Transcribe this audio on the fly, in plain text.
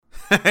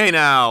Hey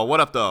now, what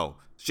up though?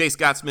 It's J.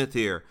 Scott Smith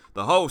here,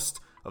 the host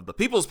of the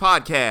People's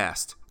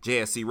Podcast,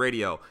 JSC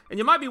Radio. And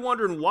you might be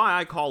wondering why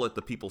I call it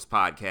the People's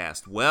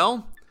Podcast.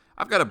 Well,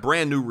 I've got a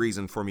brand new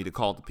reason for me to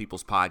call it the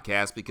People's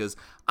Podcast because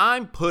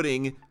I'm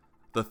putting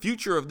the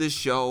future of this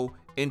show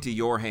into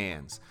your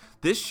hands.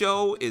 This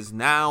show is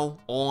now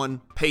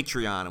on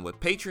Patreon, and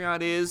what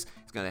Patreon is,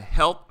 it's going to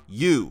help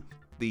you,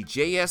 the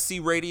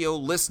JSC Radio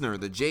listener,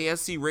 the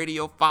JSC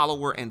Radio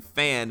follower and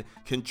fan,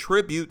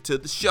 contribute to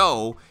the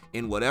show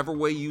in whatever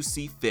way you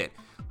see fit.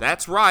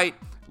 That's right,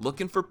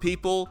 looking for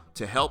people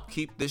to help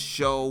keep this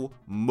show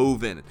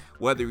moving.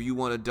 Whether you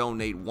want to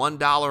donate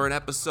 $1 an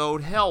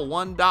episode, hell,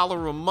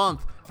 $1 a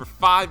month for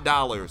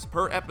 $5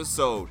 per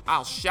episode.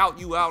 I'll shout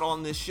you out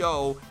on this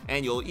show,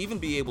 and you'll even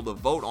be able to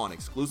vote on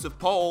exclusive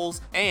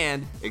polls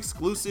and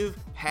exclusive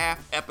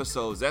half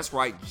episodes. That's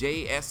right,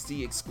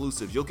 JSC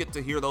exclusives. You'll get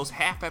to hear those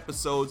half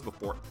episodes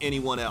before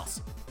anyone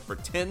else. For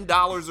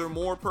 $10 or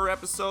more per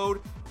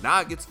episode, now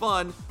it gets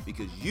fun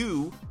because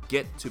you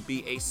get to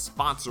be a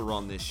sponsor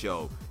on this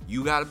show.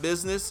 You got a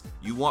business,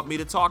 you want me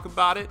to talk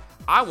about it,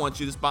 I want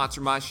you to sponsor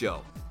my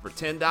show. For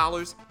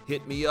 $10,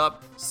 hit me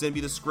up, send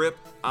me the script,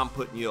 I'm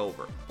putting you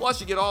over. Plus,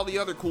 you get all the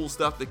other cool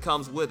stuff that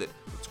comes with it.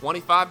 For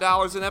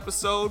 $25 an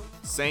episode,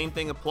 same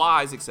thing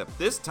applies, except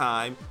this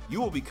time,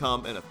 you will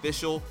become an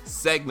official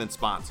segment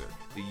sponsor.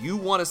 Do you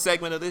want a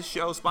segment of this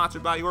show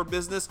sponsored by your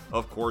business?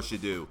 Of course you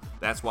do.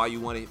 That's why you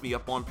want to hit me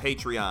up on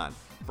Patreon.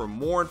 For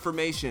more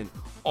information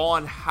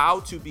on how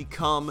to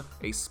become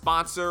a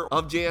sponsor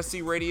of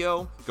JSC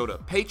Radio, go to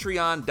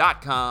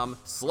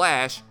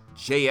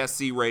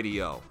patreon.com/JSC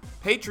Radio.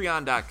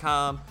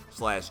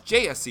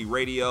 Patreon.com/JSC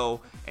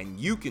Radio, and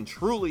you can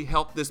truly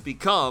help this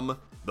become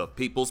the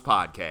People's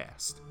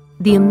Podcast.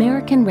 The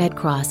American Red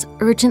Cross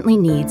urgently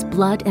needs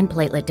blood and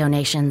platelet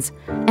donations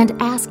and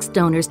asks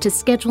donors to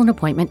schedule an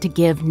appointment to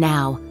give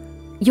now.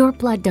 Your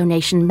blood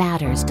donation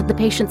matters to the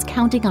patients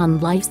counting on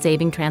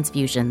life-saving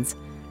transfusions.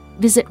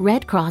 Visit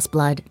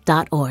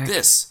redcrossblood.org.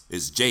 This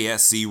is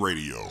JSC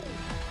Radio.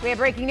 We have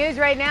breaking news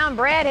right now, and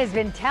Brad has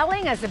been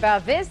telling us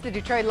about this. The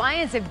Detroit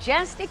Lions have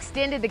just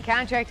extended the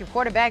contract of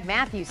quarterback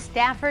Matthew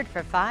Stafford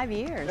for 5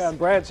 years. Yeah, and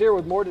Brad's here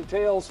with more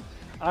details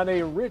on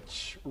a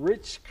rich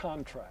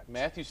contract.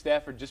 Matthew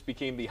Stafford just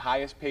became the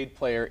highest paid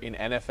player in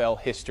NFL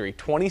history.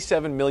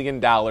 $27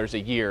 million a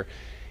year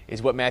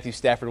is what Matthew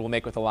Stafford will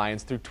make with the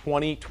Lions through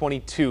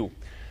 2022.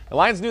 The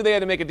Lions knew they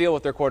had to make a deal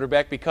with their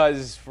quarterback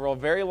because for a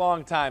very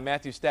long time,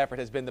 Matthew Stafford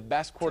has been the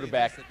best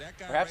quarterback,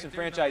 perhaps in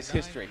franchise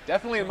history.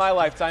 Definitely in my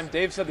lifetime.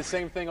 Dave said the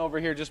same thing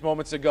over here just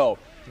moments ago.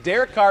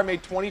 Derek Carr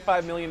made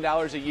 $25 million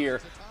a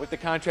year with the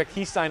contract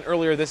he signed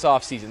earlier this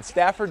offseason.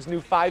 Stafford's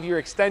new 5-year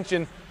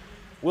extension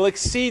will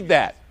exceed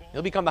that.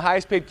 He'll become the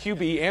highest paid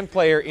QB and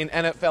player in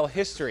NFL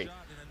history.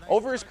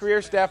 Over his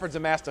career, Stafford's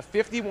amassed a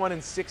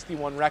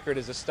 51-61 record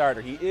as a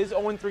starter. He is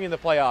 0-3 in the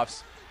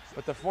playoffs,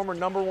 but the former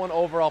number 1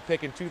 overall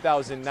pick in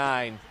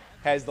 2009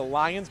 has the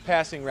Lions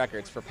passing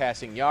records for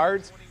passing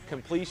yards,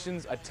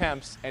 completions,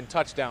 attempts, and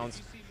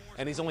touchdowns,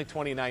 and he's only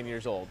 29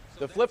 years old.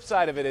 The flip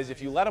side of it is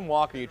if you let him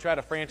walk or you try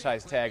to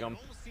franchise tag him,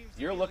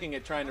 you're looking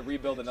at trying to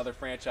rebuild another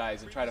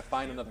franchise and try to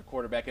find another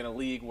quarterback in a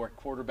league where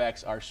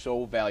quarterbacks are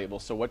so valuable.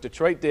 So what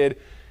Detroit did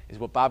is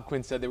what Bob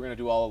Quinn said they were going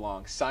to do all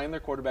along. Sign their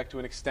quarterback to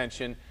an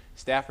extension.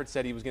 Stafford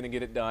said he was going to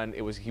get it done.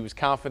 He was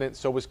confident,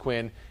 so was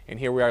Quinn, and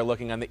here we are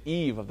looking on the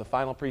eve of the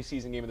final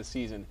preseason game of the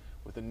season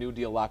with a new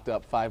deal locked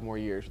up 5 more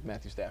years with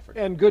Matthew Stafford.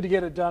 And good to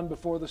get it done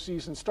before the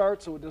season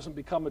starts so it doesn't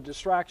become a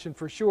distraction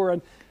for sure,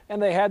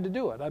 and they had to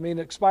do it. I mean,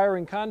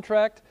 expiring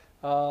contract,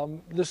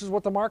 this is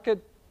what the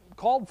market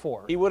called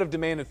for. He would have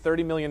demanded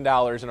 $30 million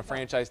in a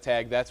franchise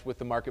tag. That's what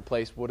the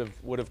marketplace would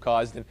have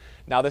caused. And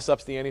now this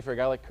ups the ante for a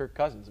guy like Kirk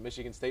Cousins, a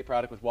Michigan State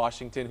product with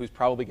Washington, who's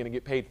probably going to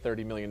get paid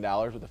 $30 million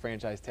with a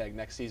franchise tag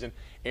next season.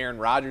 Aaron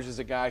Rodgers is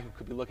a guy who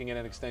could be looking at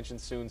an extension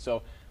soon.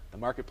 So the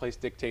marketplace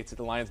dictates that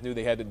the Lions knew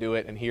they had to do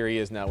it, and here he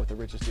is now with the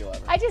richest deal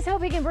ever. I just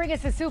hope he can bring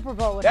us a Super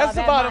Bowl with That's all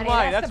the that bottom money.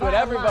 line. That's the what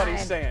bottom everybody's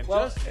line. saying.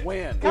 Well, just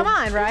win. Come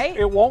on, right?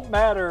 It won't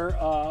matter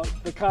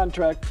the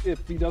contract.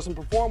 If he doesn't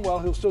perform well,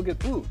 he'll still get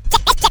booed.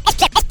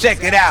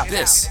 Check it out.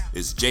 This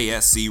is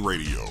JSC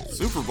Radio.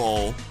 Super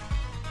Bowl.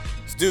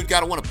 This dude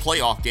got to win a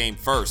playoff game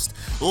first.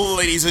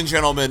 Ladies and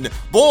gentlemen,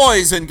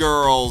 boys and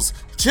girls,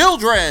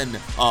 children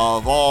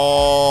of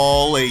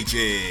all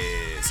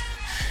ages.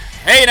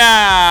 Hey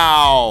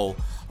now!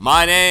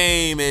 My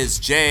name is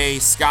J.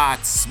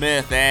 Scott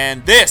Smith,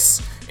 and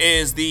this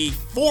is the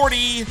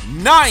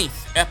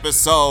 49th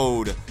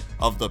episode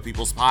of the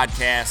People's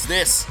Podcast.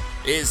 This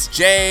is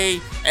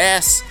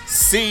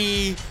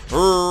JSC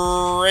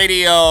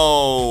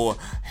Radio.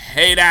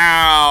 Hey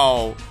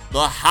now,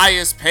 the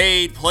highest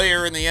paid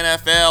player in the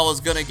NFL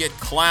is going to get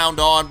clowned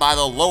on by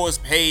the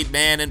lowest paid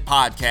man in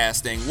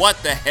podcasting. What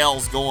the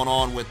hell's going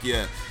on with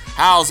you?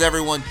 How's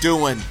everyone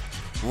doing?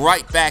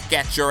 Right back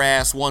at your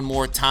ass one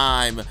more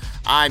time.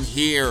 I'm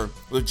here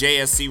with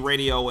JSC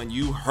Radio, and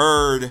you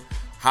heard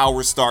how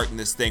we're starting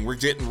this thing. We're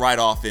getting right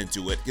off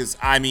into it because,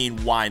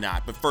 why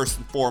not? But first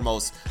and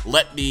foremost,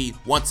 let me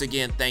once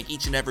again thank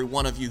each and every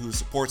one of you who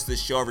supports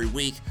this show every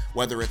week,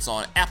 whether it's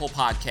on Apple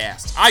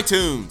Podcasts,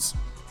 iTunes.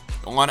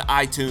 On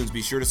iTunes,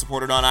 be sure to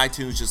support it on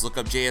iTunes. Just look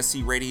up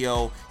JSC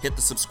Radio, hit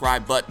the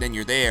subscribe button, and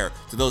you're there.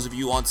 To those of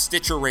you on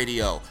Stitcher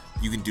Radio,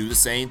 you can do the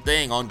same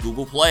thing on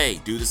Google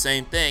Play. Do the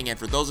same thing. And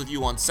for those of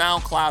you on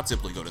SoundCloud,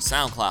 simply go to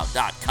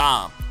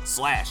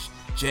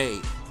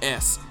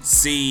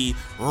soundcloud.com/JSC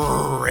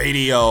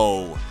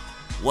Radio.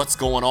 What's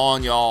going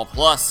on, y'all?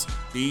 Plus,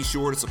 be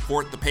sure to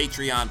support the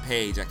Patreon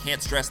page. I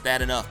can't stress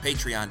that enough.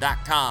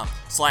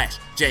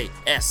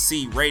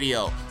 Patreon.com/JSC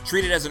Radio.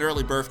 Treat it as an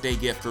early birthday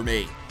gift for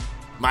me.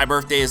 My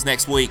birthday is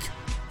next week.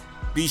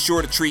 Be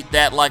sure to treat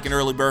that like an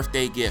early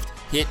birthday gift.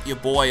 Hit your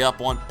boy up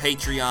on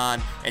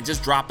Patreon and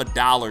just drop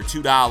 $1,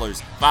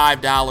 $2,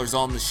 $5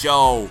 on the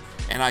show,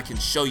 and I can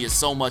show you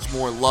so much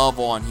more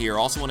love on here.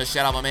 Also want to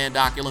shout out my man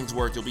Doc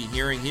Illingsworth. You'll be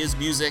hearing his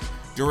music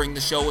during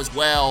the show as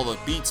well. The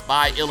beats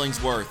by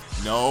Illingsworth.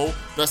 No,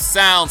 the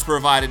sounds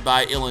provided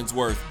by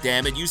Illingsworth.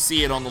 Damn it, you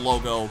see it on the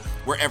logo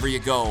wherever you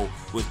go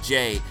with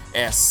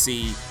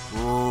JSC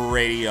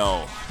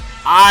Radio.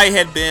 I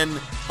had been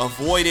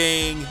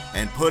avoiding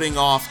and putting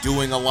off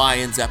doing a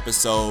Lions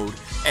episode,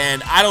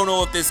 and I don't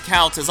know if this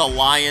counts as a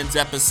Lions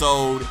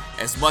episode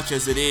as much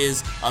as it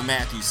is a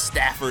Matthew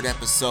Stafford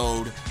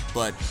episode,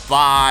 but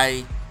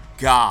by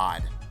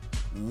God,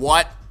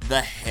 what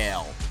the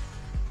hell?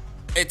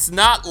 It's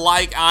not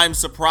like I'm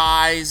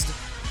surprised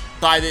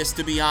by this,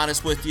 to be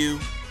honest with you.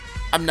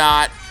 I'm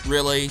not,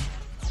 really.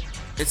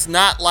 It's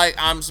not like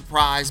I'm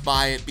surprised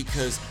by it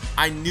because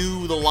I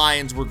knew the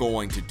Lions were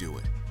going to do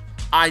it.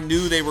 I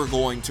knew they were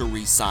going to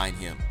re-sign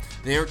him.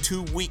 They're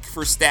too weak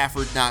for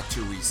Stafford not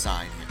to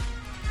re-sign him.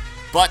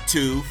 But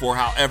for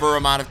however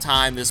amount of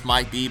time this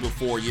might be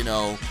before,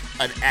 an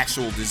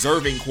actual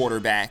deserving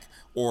quarterback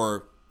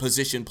or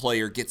position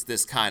player gets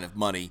this kind of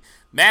money,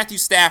 Matthew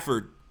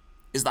Stafford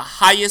is the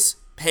highest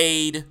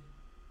paid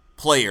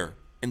player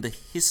in the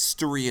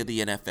history of the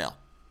NFL.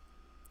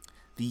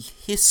 The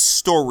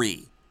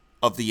history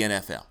of the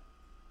NFL.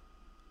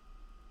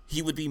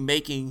 He would be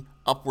making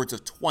upwards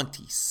of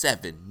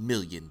 $27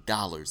 million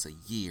a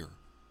year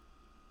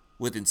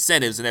with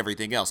incentives and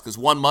everything else. Because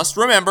one must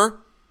remember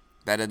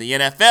that in the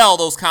NFL,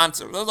 those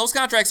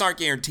contracts aren't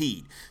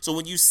guaranteed. So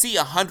when you see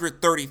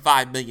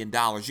 $135 million,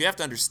 you have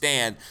to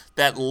understand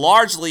that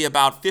largely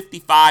about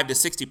 55 to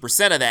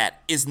 60% of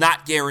that is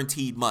not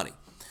guaranteed money.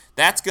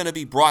 That's going to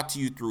be brought to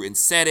you through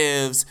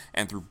incentives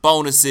and through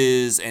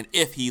bonuses. And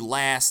if he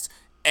lasts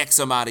X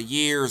amount of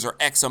years or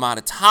X amount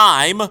of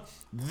time,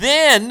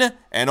 then,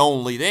 and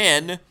only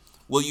then,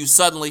 will you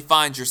suddenly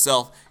find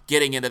yourself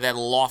getting into that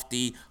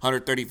lofty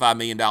 $135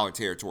 million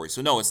territory.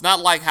 So no, it's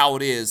not like how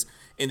it is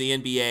in the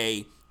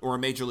NBA or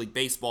in Major League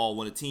Baseball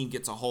when a team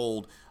gets a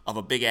hold of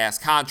a big-ass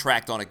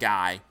contract on a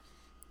guy,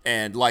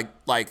 and like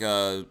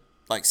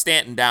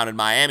Stanton down in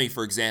Miami,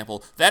 for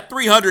example, that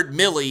 $300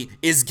 million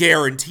is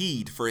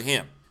guaranteed for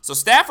him. So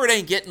Stafford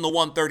ain't getting the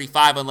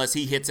 135 unless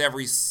he hits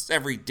every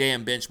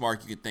damn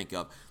benchmark you could think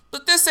of.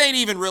 But this ain't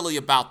even really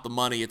about the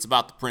money. It's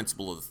about the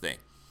principle of the thing.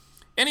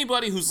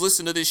 Anybody who's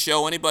listened to this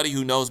show, anybody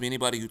who knows me,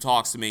 anybody who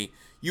talks to me,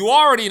 you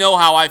already know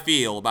how I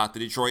feel about the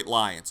Detroit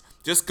Lions.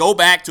 Just go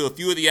back to a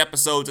few of the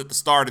episodes at the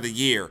start of the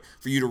year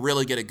for you to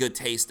really get a good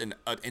taste and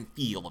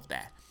feel of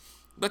that.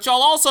 But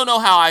y'all also know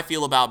how I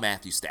feel about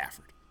Matthew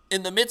Stafford.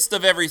 In the midst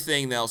of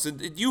everything else,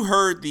 you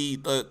heard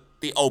the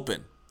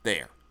open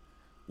there,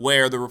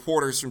 where the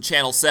reporters from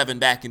Channel 7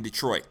 back in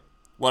Detroit.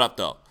 What up,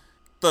 though?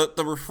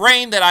 The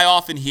refrain that I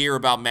often hear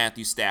about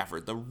Matthew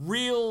Stafford, the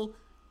real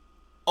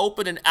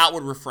open and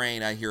outward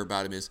refrain I hear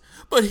about him is,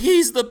 but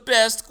he's the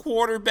best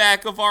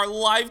quarterback of our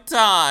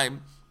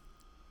lifetime.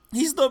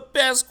 He's the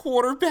best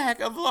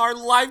quarterback of our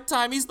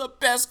lifetime. He's the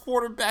best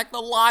quarterback the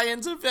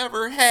Lions have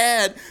ever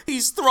had.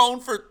 He's thrown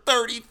for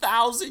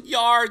 30,000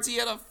 yards. He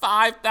had a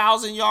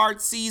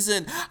 5,000-yard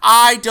season.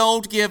 I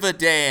don't give a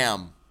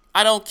damn.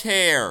 I don't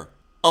care.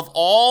 Of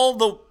all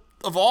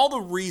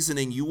the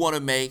reasoning you want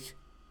to make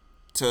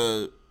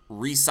to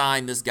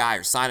re-sign this guy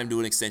or sign him to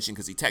an extension,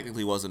 because he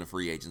technically wasn't a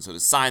free agent, so to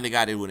sign the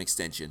guy to an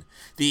extension,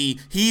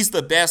 he's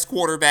the best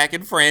quarterback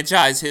in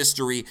franchise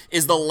history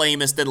is the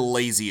lamest and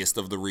laziest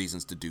of the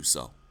reasons to do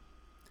so.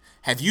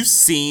 Have you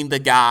seen the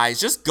guys?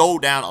 Just go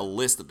down a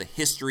list of the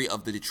history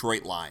of the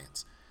Detroit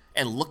Lions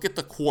and look at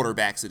the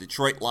quarterbacks the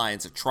Detroit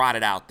Lions have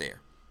trotted out there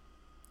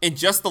in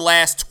just the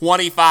last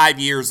 25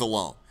 years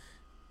alone.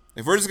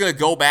 If we're just going to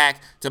go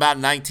back to about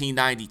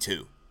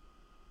 1992,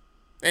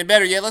 and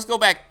better yet, let's go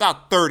back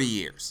about 30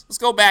 years. Let's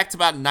go back to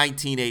about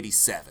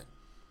 1987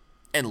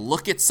 and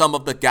look at some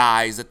of the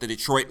guys that the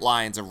Detroit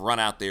Lions have run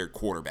out there at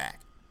quarterback.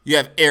 You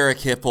have Eric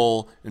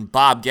Hipple and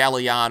Bob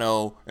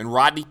Galliano and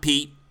Rodney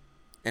Peete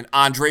and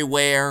Andre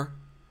Ware,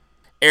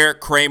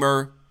 Eric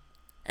Kramer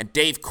and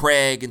Dave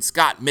Craig and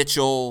Scott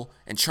Mitchell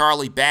and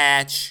Charlie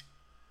Batch.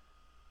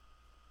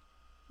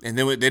 And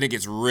then it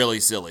gets really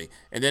silly.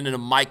 And then into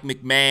Mike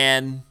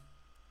McMahon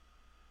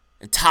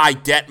and Ty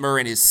Detmer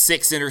and his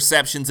 6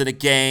 interceptions in a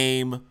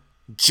game.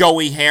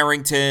 Joey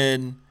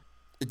Harrington,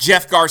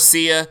 Jeff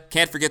Garcia.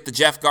 Can't forget the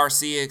Jeff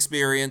Garcia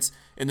experience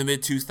in the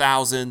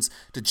mid-2000s,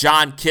 to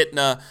Jon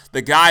Kitna,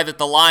 the guy that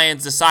the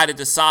Lions decided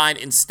to sign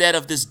instead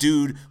of this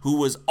dude who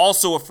was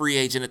also a free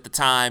agent at the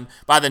time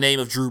by the name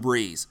of Drew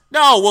Brees.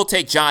 No, we'll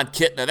take Jon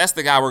Kitna. That's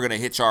the guy we're going to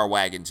hitch our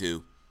wagon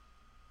to.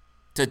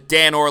 To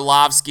Dan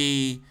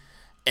Orlovsky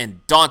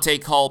and Dante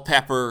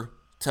Culpepper,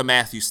 to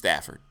Matthew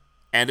Stafford.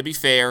 And to be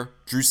fair,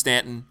 Drew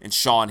Stanton and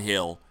Shaun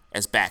Hill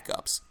as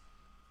backups.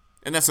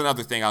 And that's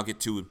another thing I'll get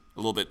to a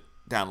little bit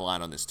down the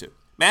line on this too.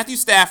 Matthew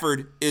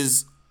Stafford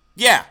is,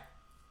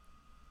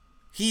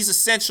 he's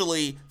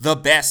essentially the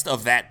best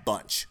of that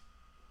bunch.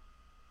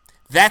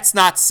 That's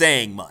not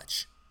saying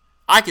much.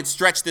 I could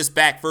stretch this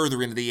back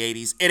further into the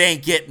 80s. It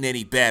ain't getting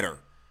any better.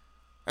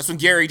 That's when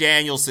Gary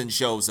Danielson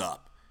shows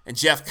up. And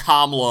Jeff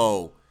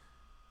Comlow.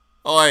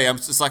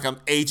 It's like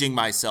I'm aging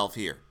myself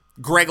here.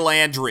 Greg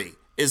Landry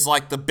is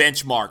like the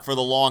benchmark for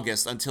the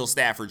longest until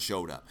Stafford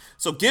showed up.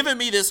 So giving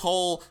me this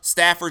whole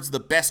Stafford's the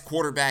best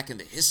quarterback in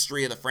the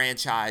history of the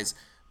franchise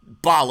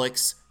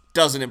bollocks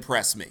doesn't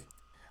impress me.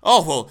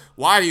 Oh, well,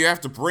 why do you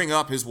have to bring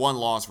up his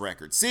one-loss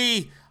record?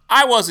 See,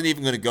 I wasn't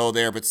even going to go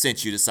there, but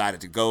since you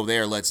decided to go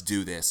there, let's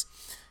do this.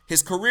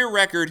 His career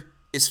record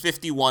is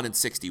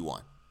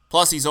 51-61.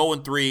 Plus, he's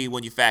 0-3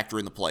 when you factor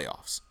in the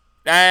playoffs.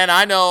 And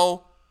I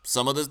know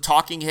some of the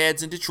talking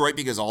heads in Detroit,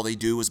 because all they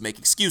do is make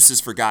excuses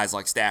for guys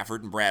like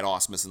Stafford and Brad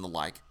Ausmus and the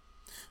like,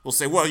 will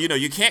say, well,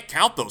 you can't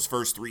count those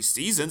first 3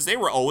 seasons. They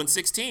were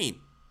 0-16.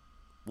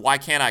 Why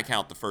can't I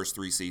count the first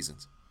 3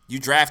 seasons? You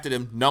drafted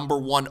him number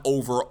 1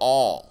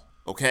 overall.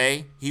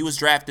 Okay? He was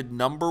drafted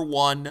number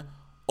 1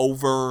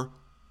 overall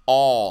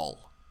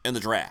in the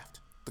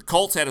draft. The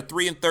Colts had a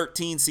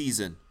 3-13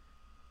 season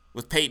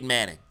with Peyton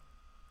Manning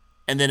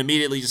and then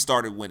immediately just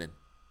started winning.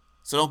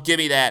 So don't give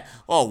me that,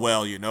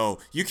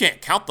 you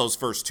can't count those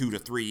first 2 to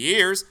 3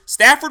 years.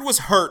 Stafford was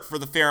hurt for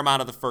the fair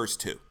amount of the first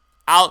 2.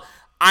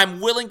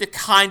 I'm willing to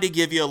kind of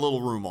give you a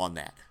little room on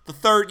that. The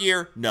third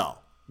year, no.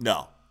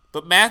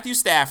 But Matthew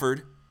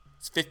Stafford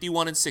is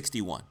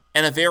 51-61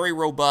 and a very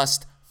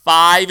robust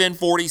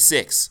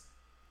 5-46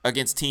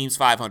 against teams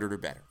 500 or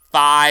better.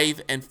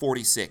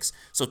 5-46.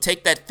 So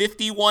take that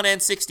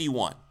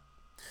 51-61.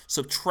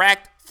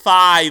 Subtract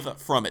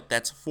 5 from it.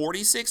 That's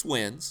 46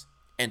 wins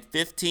and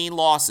 15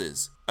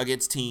 losses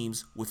against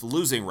teams with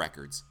losing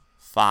records.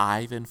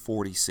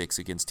 5-46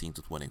 against teams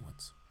with winning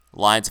ones.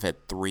 The Lions have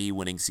had 3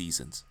 winning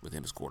seasons with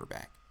him as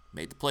quarterback.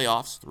 Made the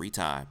playoffs 3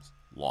 times,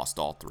 lost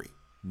all 3.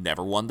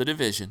 Never won the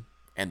division,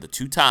 and the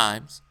 2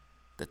 times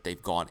that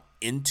they've gone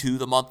into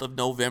the month of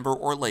November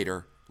or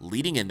later,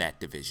 leading in that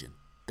division,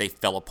 they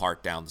fell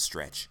apart down the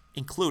stretch,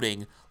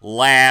 including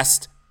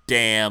last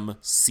damn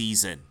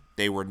season.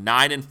 They were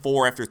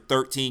 9-4 after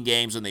 13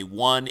 games when they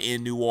won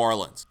in New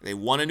Orleans. They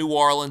won in New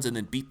Orleans and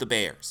then beat the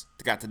Bears.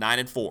 They got to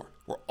 9-4,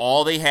 where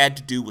all they had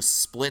to do was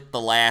split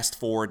the last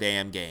 4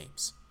 damn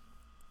games.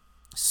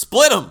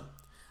 Split them.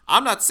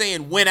 I'm not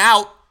saying win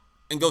out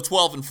and go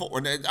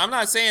 12-4. I'm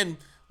not saying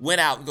win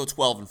out and go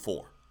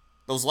 12-4.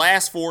 Those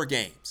last 4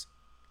 games.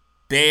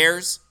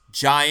 Bears,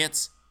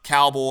 Giants,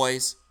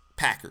 Cowboys,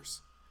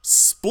 Packers.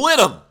 Split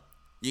them.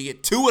 You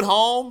get 2 at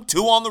home,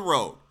 2 on the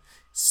road.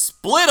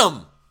 Split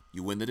them.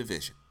 You win the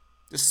division.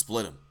 Just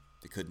split them.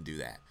 They couldn't do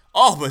that.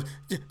 Oh,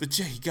 but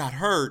Jay, he got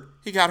hurt.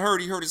 He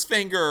hurt his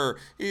finger.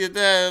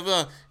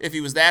 If he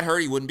was that hurt,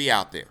 he wouldn't be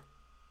out there.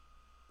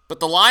 But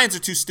the Lions are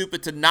too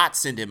stupid to not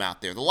send him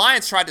out there. The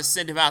Lions tried to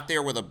send him out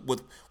there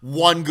with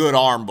one good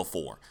arm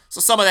before.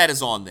 So some of that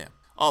is on them.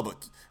 Oh,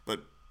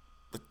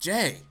 but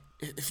Jay,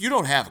 if you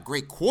don't have a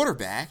great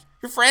quarterback,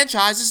 your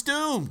franchise is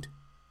doomed.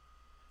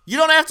 You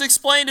don't have to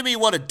explain to me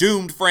what a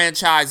doomed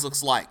franchise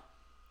looks like.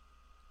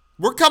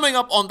 We're coming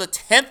up on the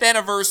 10th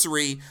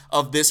anniversary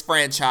of this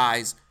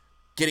franchise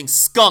getting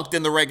skunked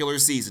in the regular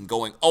season,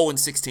 going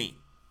 0-16.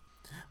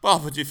 Well,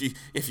 but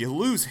if you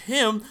lose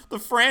him, the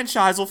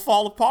franchise will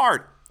fall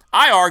apart.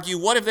 I argue,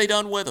 what have they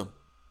done with him?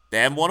 They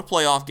haven't won a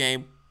playoff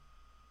game.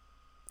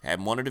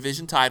 Haven't won a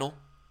division title.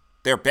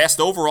 Their best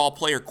overall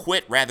player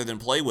quit rather than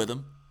play with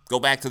him. Go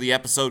back to the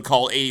episode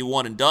called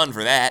 81 and Done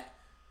for that.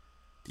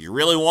 Do you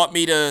really want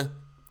me to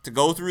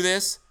go through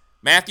this?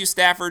 Matthew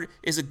Stafford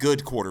is a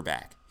good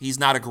quarterback. He's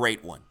not a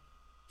great one.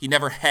 He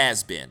never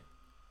has been.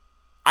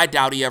 I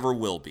doubt he ever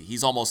will be.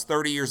 He's almost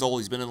 30 years old.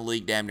 He's been in the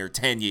league damn near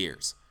 10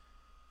 years.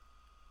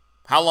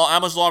 How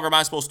much longer am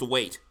I supposed to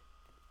wait?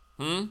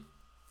 How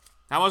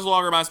much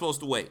longer am I supposed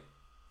to wait?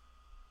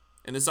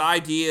 And this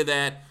idea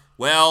that,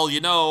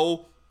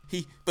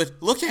 but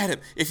look at him.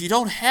 If you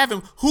don't have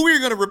him, who are you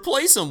going to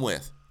replace him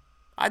with?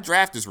 I'd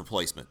draft his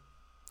replacement.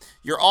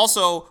 You're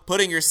also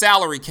putting your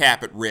salary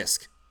cap at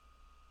risk,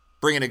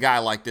 bringing a guy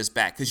like this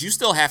back, because you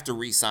still have to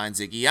re-sign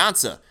Ziggy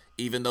Ansah,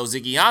 even though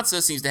Ziggy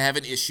Ansah seems to have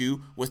an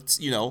issue with,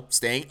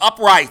 staying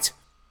upright.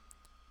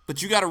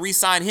 But you got to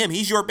re-sign him.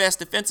 He's your best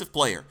defensive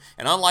player.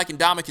 And unlike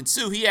Ndamukong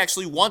Suh, he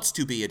actually wants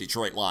to be a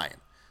Detroit Lion.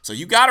 So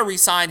you got to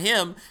re-sign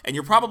him, and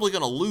you're probably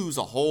going to lose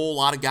a whole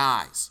lot of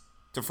guys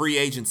to free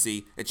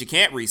agency that you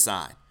can't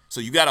re-sign.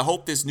 So you got to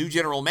hope this new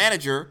general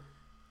manager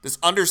this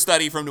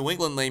understudy from New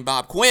England named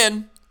Bob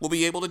Quinn will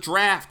be able to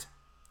draft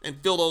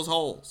and fill those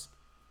holes.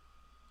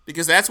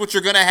 Because that's what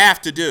you're going to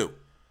have to do.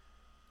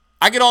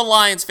 I get on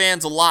Lions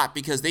fans a lot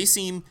because they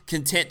seem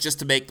content just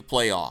to make the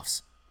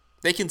playoffs.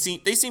 They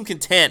seem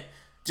content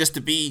just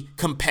to be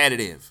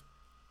competitive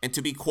and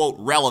to be, quote,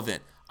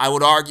 relevant. I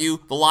would argue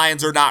the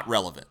Lions are not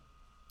relevant.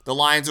 The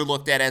Lions are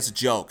looked at as a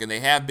joke, and they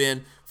have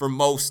been for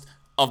most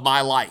of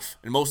my life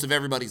and most of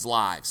everybody's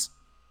lives.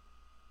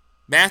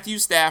 Matthew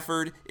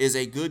Stafford is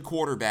a good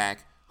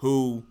quarterback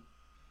who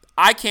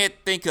I can't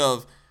think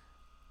of.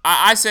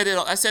 I said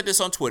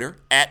this on Twitter,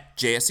 at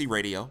JSC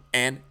Radio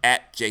and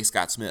at J.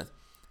 Scott Smith,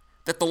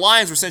 that the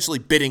Lions were essentially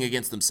bidding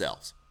against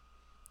themselves.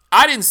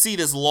 I didn't see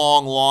this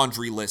long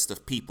laundry list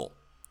of people,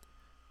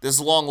 this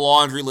long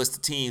laundry list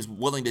of teams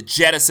willing to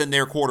jettison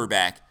their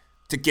quarterback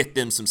to get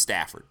them some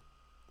Stafford.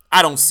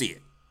 I don't see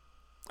it.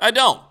 I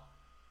don't.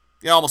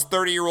 Almost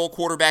 30-year-old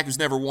quarterback who's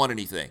never won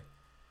anything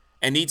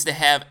and needs to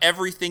have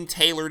everything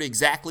tailored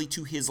exactly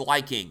to his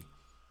liking.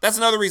 That's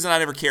another reason I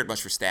never cared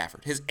much for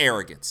Stafford, his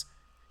arrogance.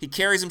 He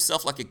carries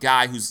himself like a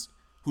guy who's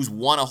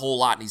won a whole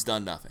lot and he's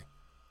done nothing.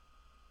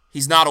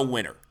 He's not a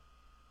winner.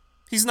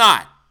 He's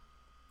not.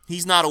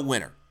 He's not a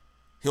winner.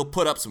 He'll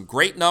put up some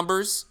great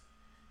numbers.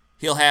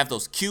 He'll have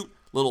those cute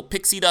little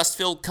pixie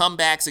dust-filled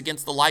comebacks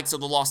against the likes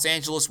of the Los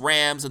Angeles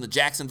Rams and the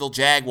Jacksonville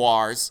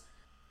Jaguars.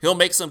 He'll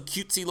make some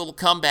cutesy little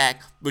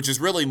comeback, which is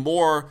really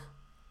more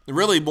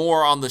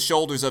on the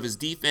shoulders of his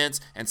defense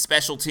and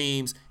special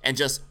teams and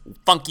just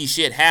funky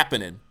shit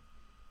happening.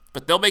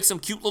 But they'll make some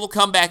cute little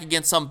comeback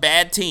against some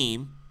bad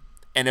team,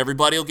 and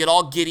everybody will get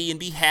all giddy and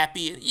be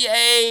happy. And,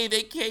 yay,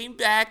 they came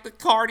back, the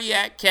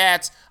Cardiac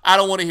Cats. I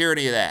don't want to hear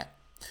any of that.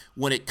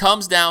 When it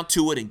comes down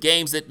to it in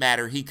games that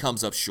matter, he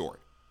comes up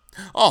short.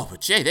 Oh, but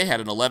Jay, they had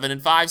an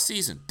 11-5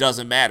 season.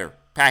 Doesn't matter.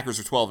 Packers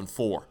are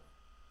 12-4.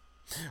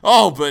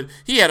 Oh, but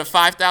he had a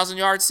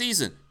 5,000-yard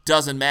season.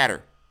 Doesn't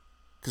matter.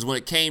 Because when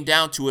it came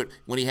down to it,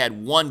 when he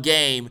had one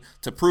game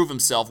to prove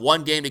himself,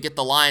 one game to get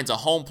the Lions a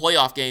home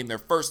playoff game, their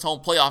first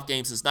home playoff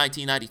game since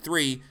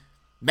 1993,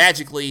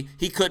 magically,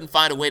 he couldn't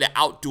find a way to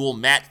outduel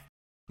Matt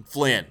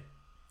Flynn.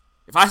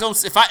 If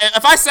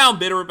I sound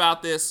bitter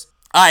about this,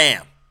 I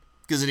am.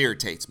 Because it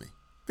irritates me.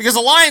 Because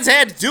the Lions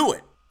had to do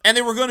it. And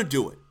they were going to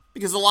do it.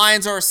 Because the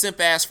Lions are a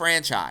simp-ass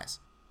franchise.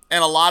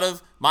 And a lot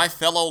of my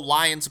fellow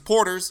Lion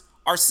supporters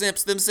are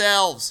simps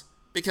themselves.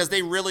 Because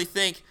they really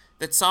think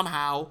that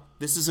somehow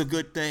this is a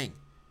good thing.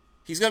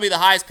 He's going to be the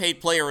highest paid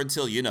player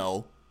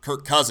until,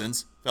 Kirk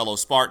Cousins, fellow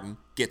Spartan,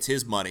 gets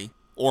his money.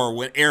 Or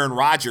when Aaron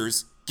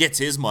Rodgers gets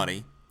his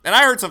money. And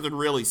I heard something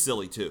really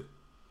silly too.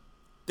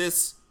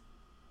 This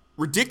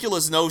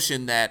ridiculous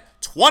notion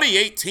that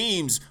 28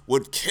 teams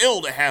would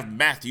kill to have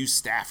Matthew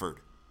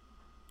Stafford.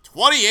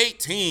 28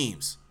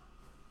 teams.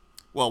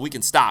 Well, we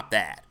can stop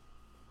that.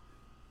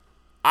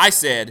 I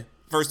said,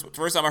 first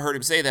time I heard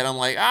him say that, I'm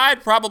like,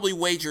 I'd probably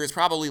wager it's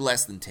probably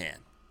less than 10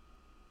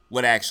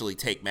 would actually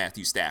take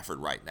Matthew Stafford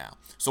right now.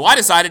 So I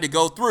decided to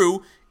go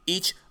through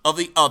each of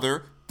the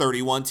other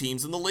 31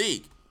 teams in the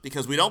league.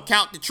 Because we don't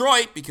count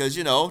Detroit because,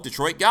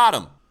 Detroit got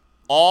him.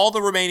 All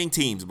the remaining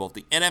teams, both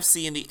the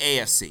NFC and the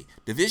AFC,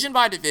 division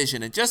by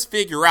division, and just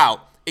figure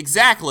out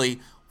exactly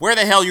where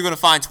the hell you're going to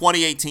find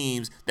 28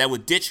 teams that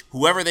would ditch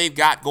whoever they've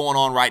got going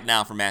on right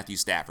now for Matthew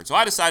Stafford. So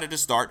I decided to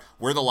start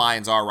where the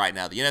Lions are right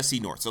now, the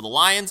NFC North. So the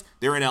Lions,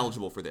 they're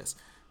ineligible for this.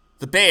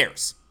 The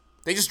Bears,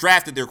 they just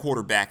drafted their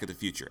quarterback of the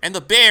future. And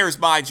the Bears,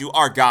 mind you,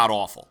 are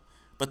god-awful.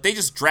 But they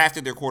just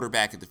drafted their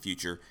quarterback of the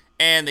future,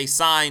 and they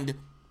signed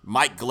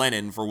Mike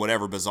Glennon for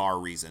whatever bizarre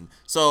reason.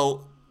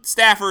 So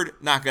Stafford,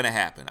 not going to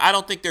happen. I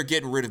don't think they're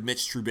getting rid of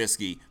Mitch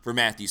Trubisky for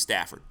Matthew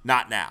Stafford.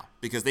 Not now,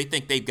 because they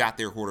think they've got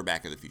their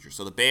quarterback of the future.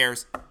 So the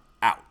Bears,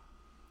 out.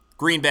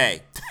 Green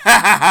Bay,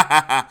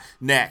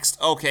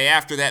 next. Okay,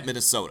 after that,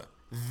 Minnesota.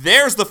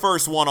 There's the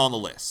first one on the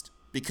list,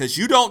 because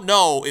you don't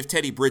know if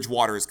Teddy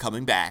Bridgewater is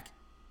coming back.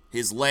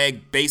 His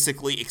leg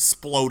basically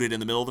exploded in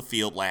the middle of the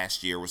field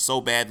last year. It was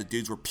so bad the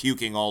dudes were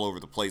puking all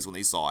over the place when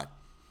they saw it.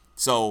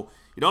 So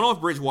you don't know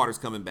if Bridgewater's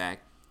coming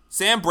back.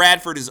 Sam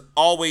Bradford is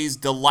always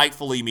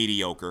delightfully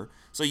mediocre,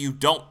 so you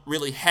don't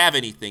really have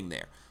anything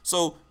there.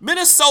 So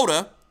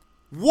Minnesota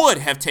would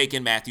have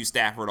taken Matthew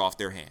Stafford off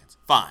their hands.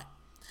 Fine.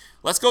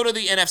 Let's go to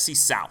the NFC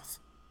South.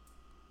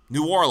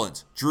 New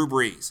Orleans, Drew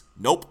Brees.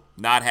 Nope,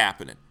 not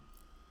happening.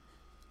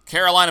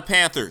 Carolina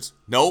Panthers.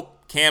 Nope,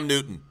 Cam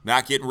Newton.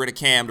 Not getting rid of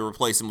Cam to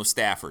replace him with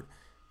Stafford.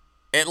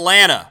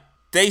 Atlanta.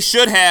 They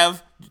should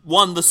have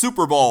won the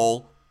Super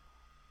Bowl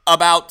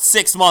about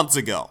 6 months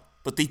ago,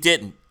 but they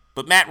didn't.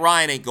 But Matt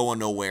Ryan ain't going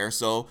nowhere,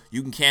 so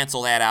you can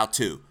cancel that out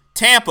too.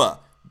 Tampa,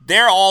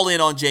 they're all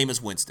in on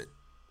Jameis Winston.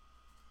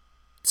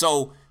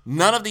 So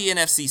none of the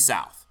NFC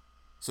South.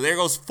 So there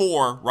goes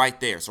 4 right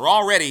there. So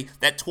already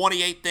that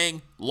 28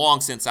 thing,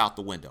 long since out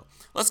the window.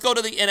 Let's go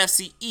to the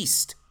NFC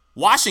East.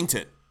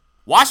 Washington.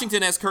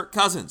 Washington has Kirk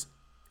Cousins.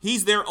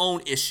 He's their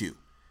own issue.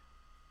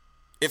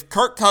 If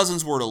Kirk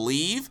Cousins were to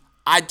leave,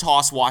 I'd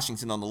toss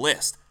Washington on the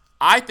list.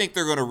 I think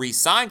they're going to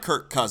re-sign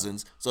Kirk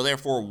Cousins, so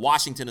therefore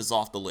Washington is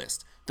off the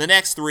list. The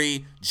next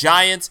 3,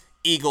 Giants,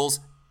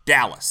 Eagles,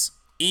 Dallas,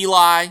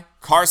 Eli,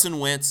 Carson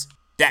Wentz,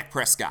 Dak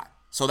Prescott.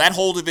 So that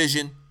whole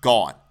division,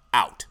 gone,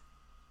 out.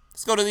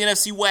 Let's go to the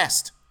NFC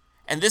West.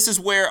 And this is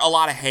where a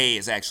lot of hay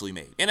is actually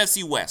made.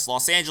 NFC West,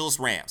 Los Angeles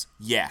Rams,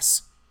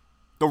 yes.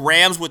 The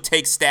Rams would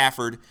take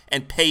Stafford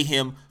and pay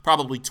him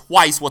probably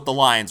twice what the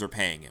Lions are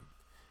paying him.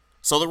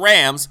 So the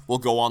Rams will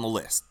go on the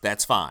list.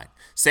 That's fine.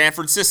 San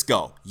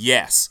Francisco,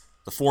 yes.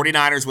 The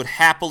 49ers would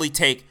happily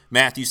take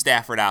Matthew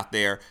Stafford out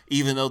there,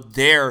 even though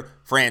their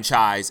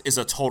franchise is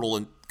a total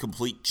and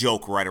complete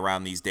joke right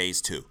around these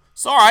days too.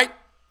 So all right,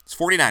 it's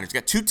 49ers. We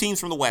got two teams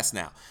from the West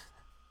now.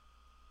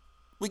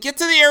 We get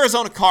to the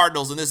Arizona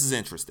Cardinals, and this is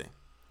interesting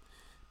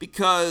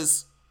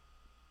because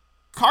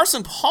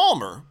Carson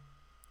Palmer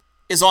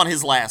is on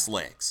his last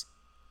legs.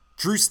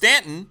 Drew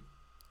Stanton,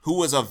 who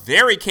was a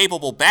very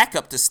capable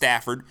backup to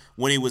Stafford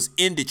when he was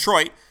in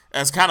Detroit,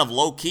 as kind of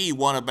low-key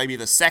one of maybe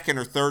the second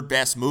or third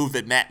best move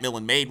that Matt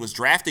Millen made was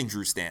drafting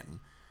Drew Stanton.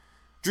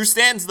 Drew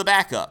Stanton's the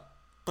backup,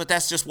 but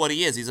that's just what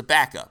he is. He's a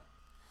backup.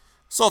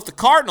 So if the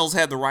Cardinals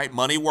had the right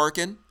money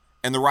working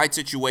and the right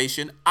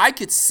situation, I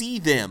could see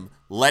them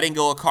letting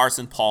go of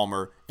Carson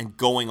Palmer and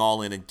going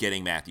all in and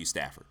getting Matthew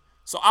Stafford.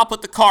 So I'll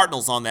put the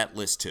Cardinals on that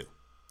list too.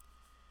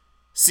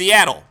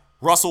 Seattle,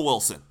 Russell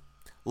Wilson.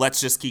 Let's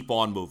just keep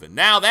on moving.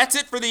 Now that's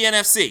it for the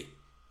NFC.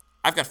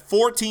 I've got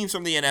 4 teams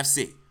from the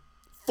NFC.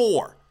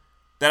 4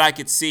 that I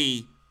could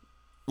see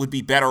would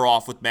be better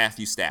off with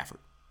Matthew Stafford.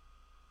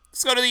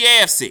 Let's go to the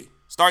AFC.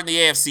 Starting the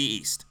AFC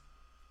East.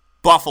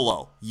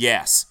 Buffalo,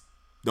 yes.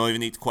 Don't even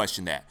need to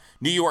question that.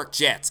 New York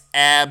Jets,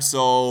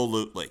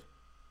 absolutely.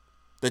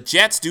 The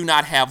Jets do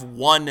not have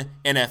one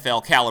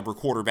NFL caliber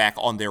quarterback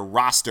on their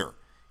roster,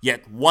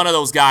 yet one of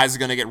those guys is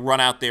going to get run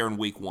out there in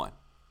week 1.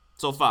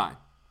 So fine.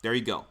 There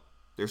you go.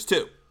 There's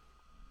 2.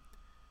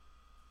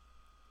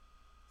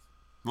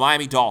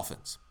 Miami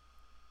Dolphins.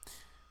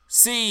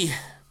 See,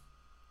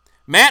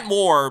 Matt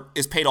Moore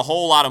is paid a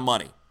whole lot of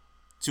money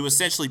to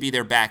essentially be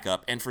their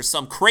backup, and for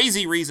some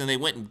crazy reason, they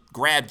went and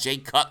grabbed Jay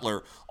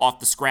Cutler off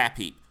the scrap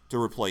heap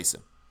to replace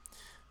him.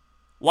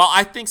 While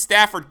I think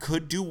Stafford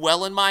could do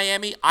well in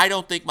Miami, I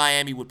don't think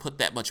Miami would put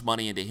that much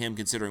money into him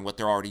considering what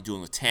they're already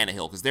doing with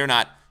Tannehill, because they're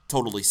not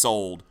totally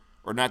sold,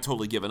 or not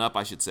totally given up,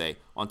 I should say,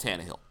 on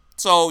Tannehill.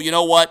 So, you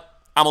know what?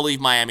 I'm going to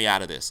leave Miami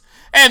out of this.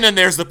 And then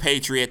there's the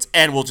Patriots,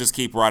 and we'll just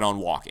keep right on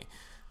walking.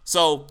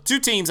 So, 2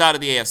 teams out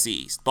of the AFC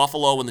East,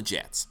 Buffalo and the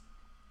Jets.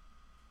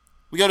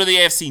 We go to the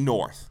AFC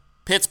North.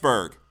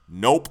 Pittsburgh,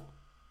 nope.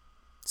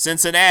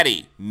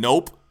 Cincinnati,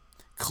 nope.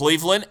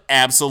 Cleveland,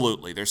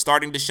 absolutely. They're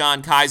starting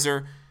Deshaun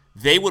Kaiser.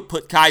 They would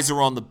put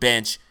Kaiser on the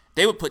bench.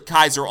 They would put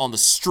Kaiser on the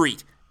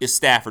street if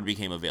Stafford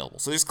became available.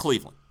 So there's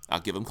Cleveland. I'll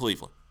give them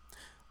Cleveland.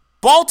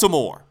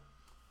 Baltimore.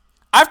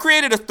 I've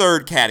created a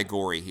third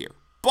category here.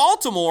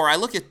 Baltimore, I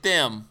look at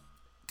them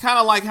kind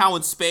of like how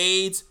in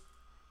spades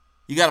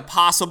you got a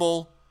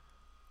possible.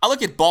 I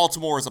look at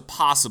Baltimore as a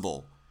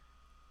possible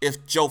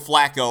if Joe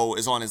Flacco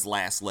is on his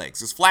last legs.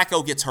 Because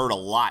Flacco gets hurt a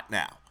lot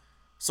now.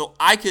 So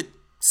I could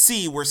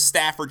see where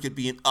Stafford could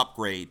be an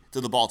upgrade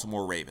to the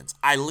Baltimore Ravens.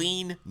 I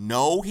lean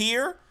no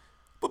here,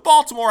 but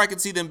Baltimore, I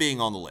could see them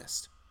being on the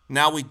list.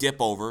 Now we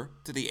dip over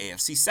to the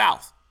AFC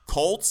South.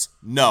 Colts,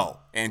 no,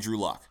 Andrew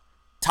Luck.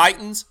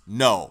 Titans,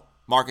 no,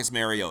 Marcus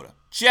Mariota.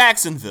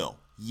 Jacksonville,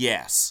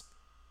 yes,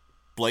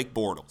 Blake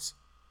Bortles.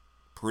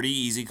 Pretty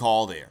easy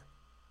call there.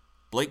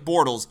 Blake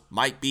Bortles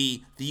might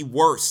be the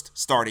worst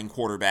starting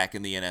quarterback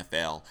in the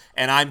NFL,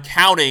 and I'm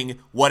counting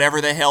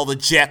whatever the hell the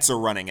Jets are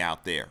running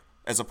out there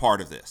as a part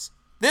of this.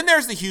 Then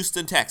there's the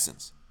Houston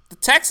Texans. The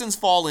Texans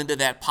fall into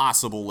that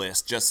possible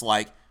list just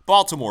like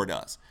Baltimore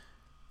does.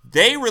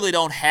 They really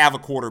don't have a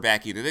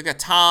quarterback either. They've got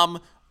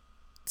Tom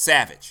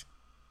Savage.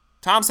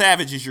 Tom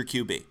Savage is your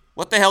QB.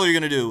 What the hell are you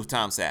going to do with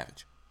Tom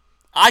Savage?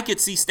 I could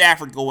see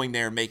Stafford going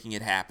there and making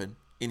it happen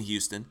in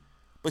Houston,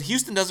 but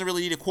Houston doesn't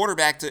really need a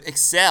quarterback to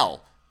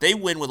excel. They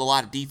win with a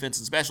lot of defense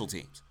and special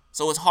teams,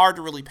 so it's hard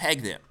to really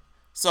peg them.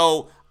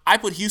 So I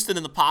put Houston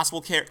in the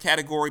possible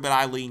category, but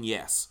I lean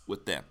yes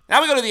with them. Now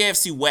we go to the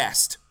AFC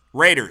West.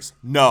 Raiders,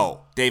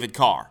 no, David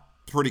Carr.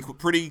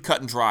 Pretty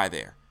cut and dry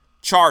there.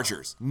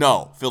 Chargers,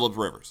 no, Phillip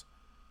Rivers.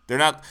 They're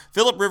not.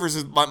 Phillip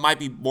Rivers might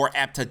be more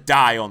apt to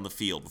die on the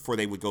field before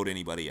they would go to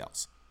anybody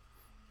else.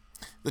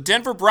 The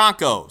Denver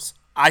Broncos,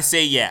 I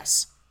say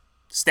yes.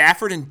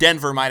 Stafford in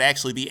Denver might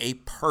actually be a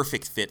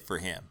perfect fit for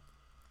him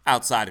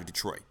outside of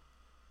Detroit.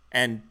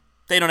 And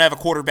they don't have a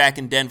quarterback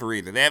in Denver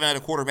either. They haven't had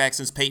a quarterback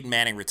since Peyton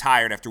Manning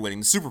retired after winning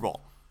the Super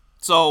Bowl.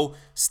 So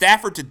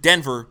Stafford to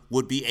Denver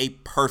would be a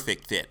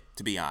perfect fit,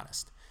 to be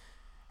honest.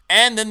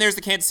 And then there's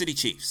the Kansas City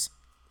Chiefs,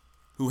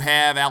 who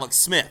have Alex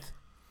Smith,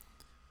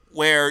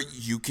 where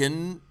you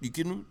can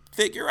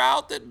figure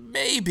out that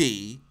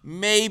maybe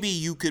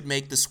you could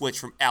make the switch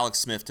from Alex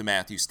Smith to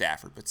Matthew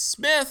Stafford. But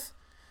Smith,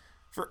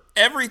 for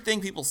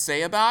everything people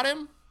say about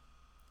him,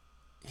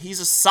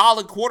 he's a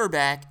solid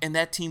quarterback, and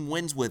that team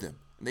wins with him.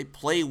 And they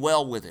play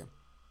well with him.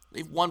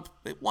 They've won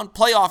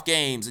playoff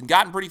games and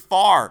gotten pretty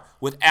far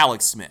with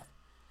Alex Smith.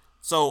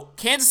 So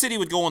Kansas City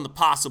would go in the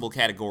possible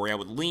category. I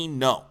would lean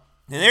no.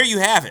 And there you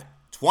have it.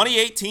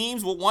 28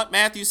 teams will want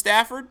Matthew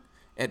Stafford,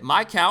 At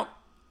my count,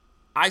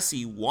 I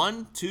see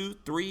 1, 2,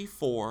 3,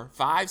 4,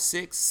 5,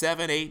 6,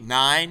 7, 8,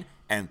 9,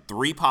 and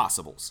 3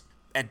 possibles.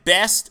 At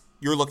best,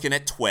 you're looking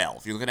at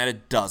 12. You're looking at a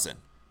dozen.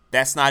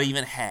 That's not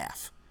even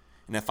half.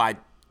 And if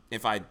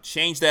I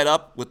change that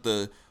up with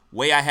the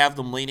way I have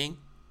them leaning,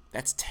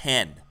 that's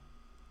 10.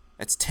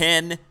 That's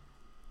 10,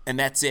 and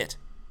that's it.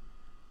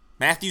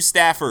 Matthew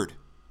Stafford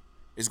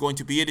is going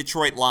to be a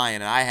Detroit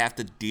Lion, and I have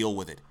to deal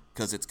with it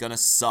because it's going to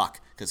suck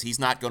because he's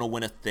not going to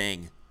win a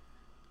thing.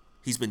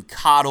 He's been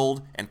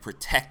coddled and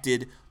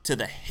protected to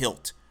the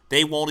hilt.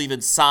 They won't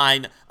even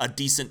sign a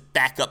decent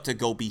backup to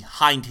go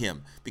behind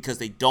him because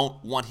they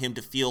don't want him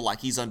to feel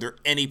like he's under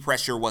any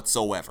pressure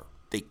whatsoever.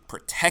 They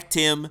protect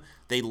him.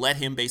 They let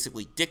him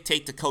basically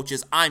dictate to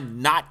coaches,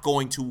 I'm not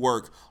going to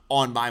work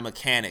on my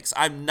mechanics.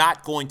 I'm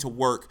not going to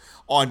work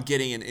on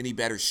getting in any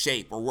better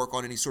shape or work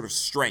on any sort of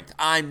strength.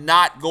 I'm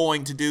not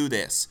going to do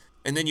this.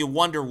 And then you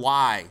wonder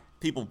why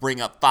people bring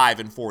up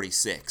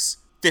 5-46,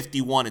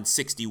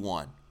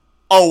 51-61,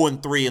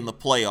 0-3 in the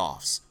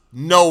playoffs,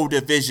 no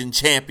division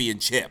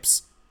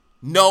championships,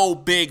 no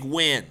big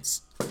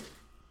wins.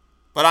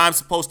 But I'm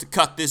supposed to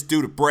cut this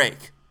dude a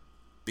break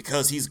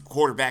because he's a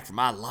quarterback for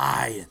my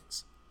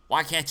Lions.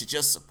 Why can't you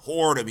just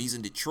support him? He's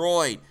in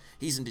Detroit.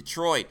 He's in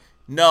Detroit.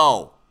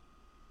 No.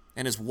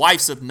 And his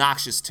wife's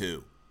obnoxious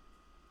too.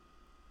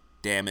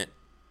 Damn it.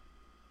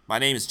 My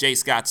name is J.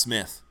 Scott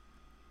Smith.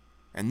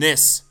 And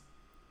this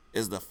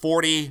is the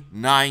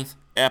 49th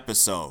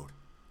episode.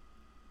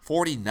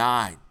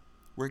 49.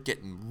 We're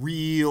getting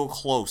real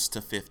close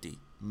to 50.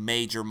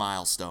 Major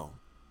milestone.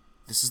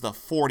 This is the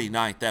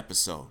 49th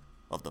episode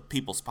of the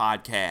People's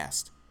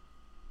Podcast.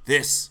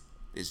 This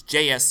is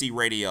JSC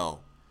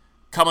Radio.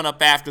 Coming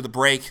up after the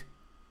break,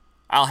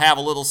 I'll have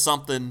a little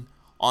something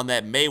on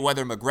that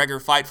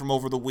Mayweather-McGregor fight from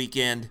over the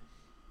weekend.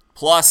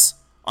 Plus,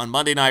 on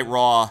Monday Night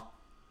Raw,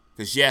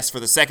 because yes,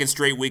 for the second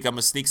straight week, I'm going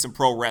to sneak some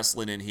pro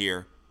wrestling in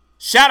here.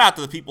 Shout out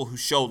to the people who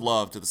showed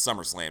love to the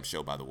SummerSlam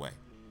show, by the way.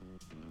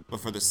 But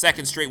for the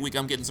second straight week,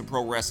 I'm getting some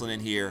pro wrestling in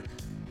here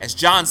as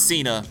John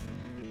Cena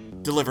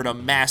delivered a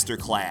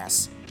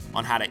masterclass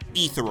on how to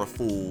ether a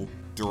fool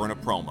during a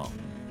promo.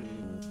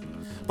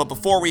 But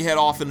before we head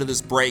off into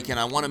this break, and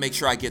I want to make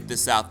sure I get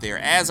this out there,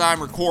 as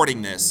I'm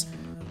recording this,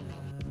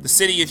 the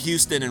city of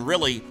Houston and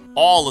really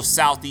all of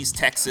southeast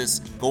Texas,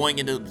 going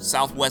into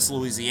southwest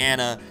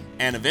Louisiana,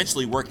 and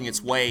eventually working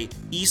its way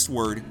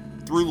eastward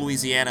through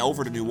Louisiana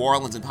over to New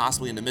Orleans and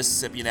possibly into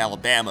Mississippi and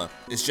Alabama,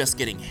 is just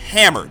getting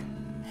hammered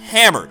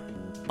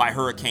by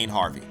Hurricane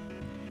Harvey.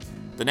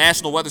 The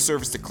National Weather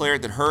Service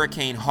declared that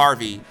Hurricane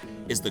Harvey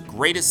is the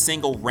greatest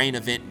single rain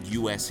event in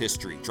U.S.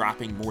 history,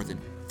 dropping more than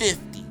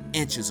 50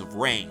 inches of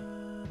rain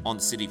on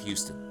the city of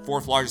Houston,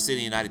 fourth largest city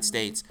in the United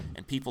States,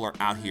 and people are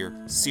out here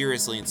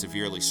seriously and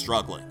severely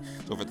struggling.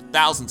 So for the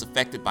thousands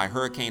affected by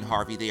Hurricane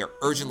Harvey, they are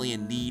urgently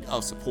in need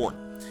of support.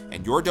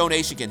 And your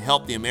donation can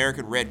help the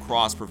American Red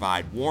Cross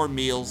provide warm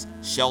meals,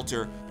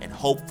 shelter, and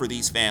hope for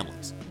these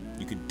families.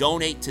 You can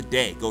donate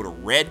today. Go to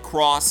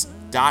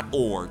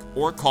redcross.org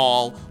or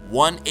call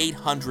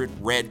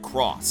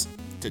 1-800-RED-CROSS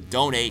to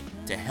donate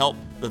to help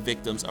the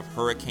victims of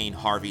Hurricane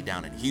Harvey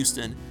down in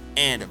Houston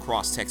and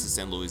across Texas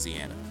and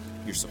Louisiana.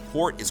 Your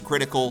support is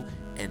critical,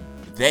 and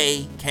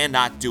they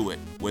cannot do it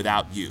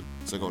without you.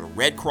 So go to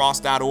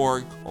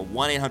redcross.org or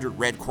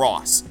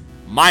 1-800-RED-CROSS.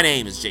 My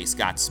name is J.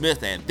 Scott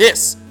Smith, and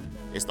this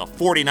is the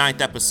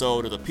 49th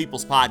episode of the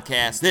People's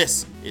Podcast.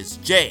 This is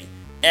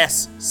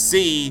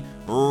JSC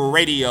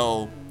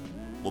Radio.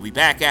 We'll be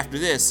back after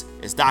this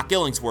as Doc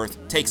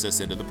Illingsworth takes us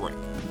into the break.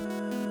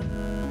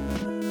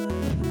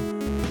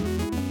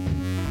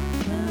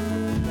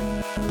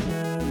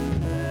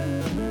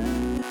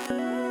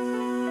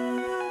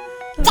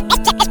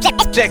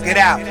 Check it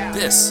out.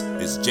 This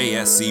is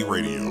JSC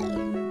Radio.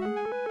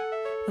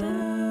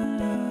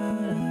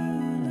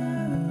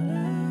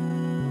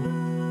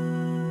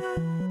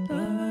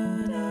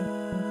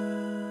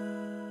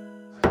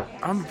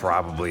 I'm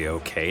probably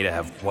okay to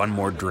have one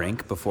more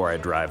drink before I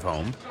drive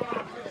home.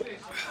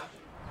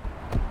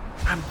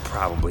 I'm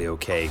probably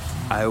okay.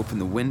 I open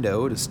the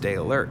window to stay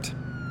alert.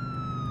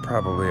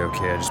 Probably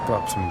okay. I just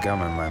popped some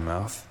gum in my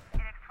mouth.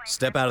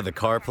 Step out of the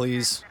car,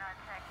 please.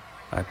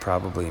 I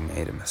probably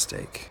made a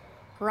mistake.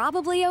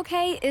 Probably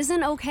okay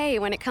isn't okay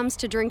when it comes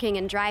to drinking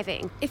and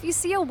driving. If you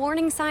see a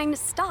warning sign,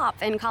 stop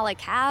and call a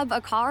cab,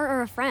 a car,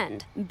 or a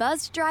friend.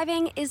 Buzzed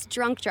driving is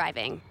drunk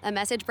driving. A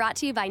message brought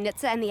to you by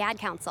NHTSA and the Ad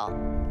Council.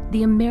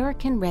 The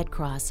American Red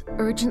Cross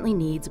urgently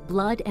needs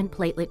blood and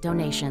platelet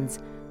donations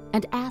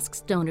and asks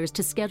donors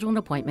to schedule an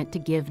appointment to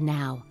give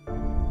now.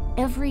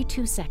 Every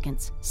 2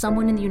 seconds,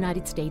 someone in the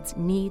United States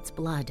needs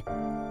blood.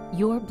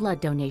 Your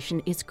blood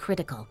donation is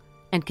critical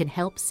and can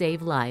help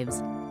save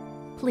lives.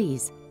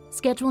 Please,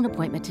 schedule an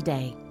appointment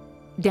today.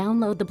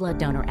 Download the Blood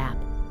Donor app,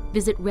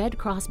 visit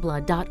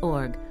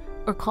redcrossblood.org,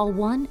 or call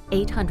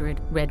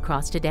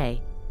 1-800-RED-CROSS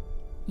today.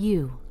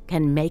 You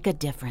can make a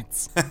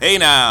difference. Hey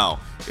now,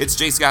 it's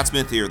J. Scott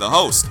Smith here, the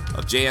host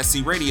of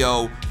JSC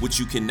Radio, which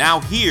you can now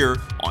hear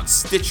on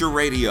Stitcher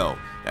Radio.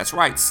 That's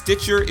right,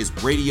 Stitcher is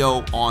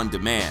radio on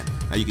demand.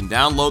 Now you can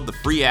download the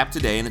free app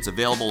today, and it's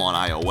available on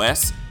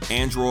iOS,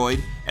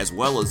 Android, as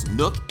well as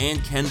Nook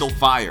and Kindle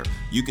Fire.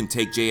 You can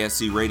take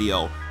JSC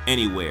Radio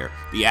anywhere.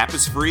 The app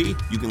is free.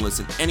 You can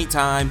listen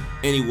anytime,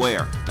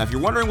 anywhere. Now, if you're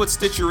wondering what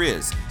Stitcher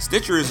is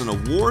an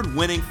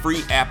award-winning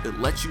free app that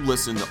lets you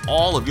listen to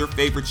all of your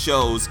favorite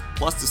shows,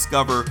 plus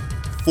discover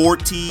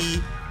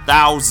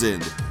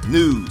 40,000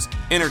 news,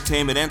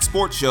 entertainment, and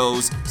sports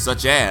shows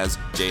such as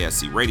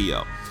JSC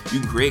Radio. You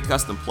can create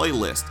custom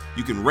playlists.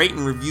 You can rate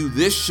and review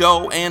this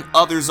show and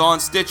others on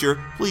Stitcher.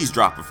 Please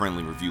drop a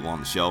friendly review on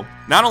the show.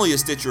 Not only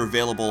is Stitcher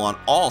available on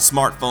all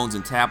smartphones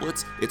and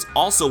tablets, it's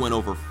also in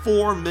over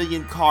 4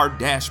 million car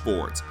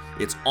dashboards.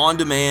 It's on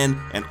demand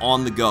and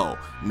on the go.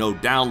 No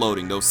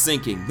downloading, no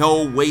syncing,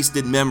 no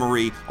wasted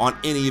memory on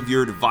any of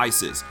your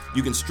devices.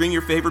 You can stream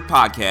your favorite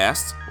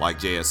podcasts, like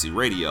JSC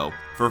Radio,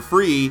 for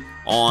free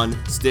on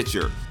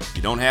Stitcher. If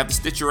you don't have the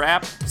Stitcher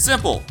app,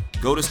 simple.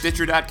 Go to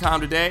Stitcher.com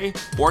today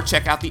or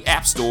check out the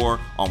App Store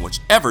on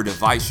whichever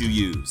device you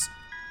use.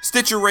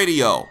 Stitcher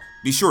Radio.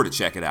 Be sure to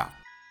check it out.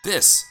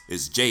 This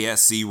is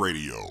JSC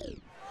Radio.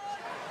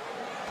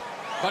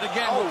 But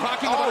again, we're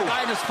talking about a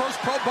guy in his first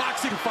pro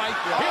boxing fight.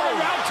 Here in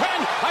round 10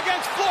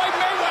 against Floyd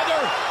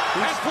Mayweather.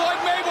 And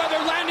Floyd Mayweather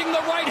landing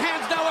the right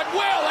hands now at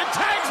will and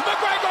tags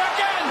McGregor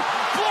again.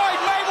 Floyd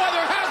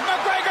Mayweather has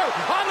McGregor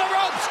on the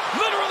ropes,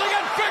 literally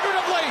and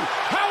figuratively.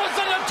 How is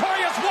the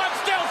notorious one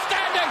still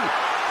standing?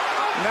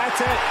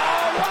 That's it.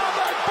 Oh,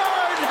 Robert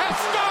Byrne has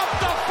stopped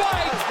the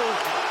fight.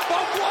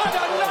 But what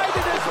a night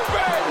it has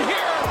been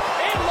here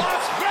in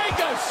Las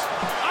Vegas.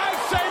 I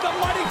say the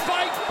money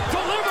fight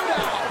delivered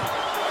out.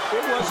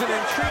 It was an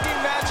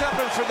intriguing matchup,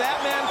 and for that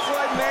man,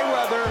 Floyd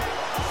Mayweather,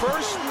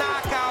 first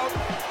knockout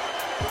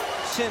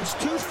since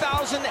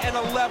 2011,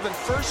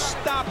 first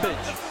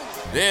stoppage.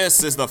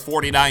 This is the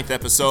 49th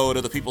episode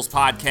of the People's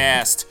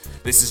Podcast.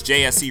 This is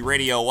JSC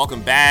Radio.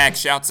 Welcome back.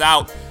 Shouts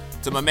out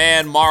to my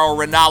man Mauro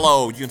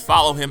Ranallo. You can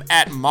follow him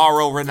at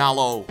Mauro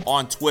Ranallo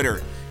on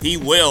Twitter. He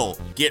will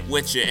get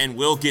with you and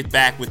will get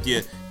back with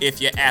you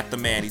if you're at the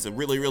man. He's a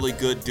really, really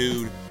good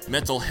dude.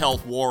 Mental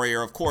health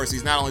warrior. Of course,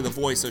 he's not only the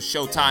voice of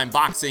Showtime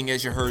Boxing,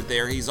 as you heard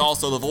there, he's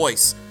also the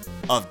voice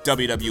of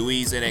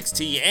WWE's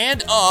NXT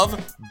and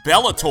of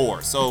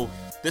Bellator. So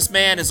this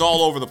man is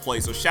all over the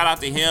place. So shout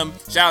out to him.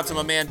 Shout out to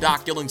my man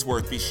Doc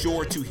Illingsworth. Be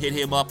sure to hit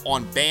him up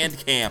on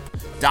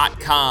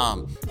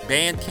Bandcamp.com.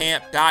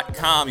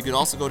 Bandcamp.com. You can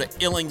also go to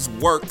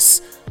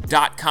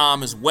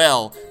illingsworks.com as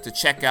well to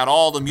check out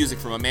all the music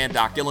from my man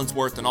Doc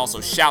Illingsworth, and also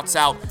shouts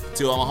out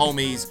to my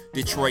homies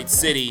Detroit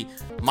City.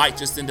 Might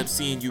just end up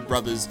seeing you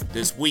brothers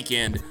this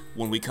weekend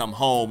when we come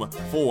home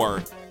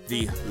for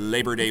the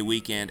Labor Day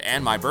weekend,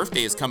 and my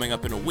birthday is coming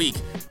up in a week,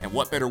 and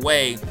what better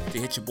way to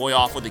hit your boy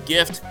off with a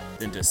gift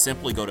than to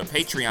simply go to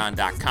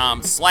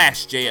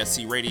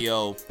patreon.com/JSC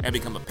Radio and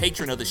become a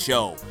patron of the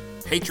show.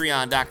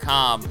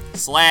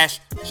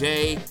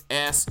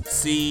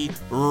 Patreon.com/JSC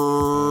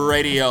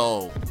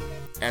Radio.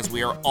 As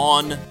we are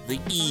on the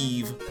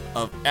eve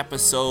of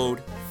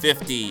episode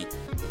 50,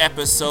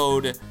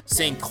 episode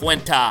 50.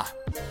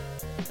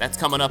 That's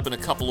coming up in a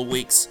couple of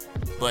weeks,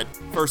 but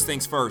first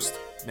things first.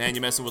 Man,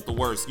 you're messing with the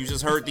worst. You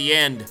just heard the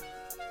end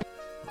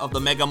of the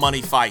Mega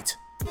Money fight.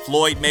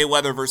 Floyd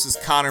Mayweather versus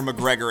Conor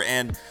McGregor.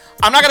 And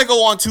I'm not going to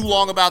go on too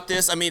long about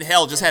this. I mean,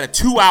 hell, just had a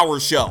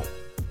 2-hour show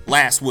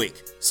last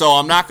week. So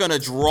I'm not going to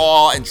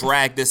draw and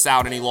drag this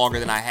out any longer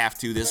than I have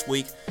to this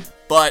week.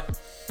 But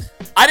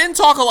I didn't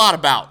talk a lot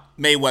about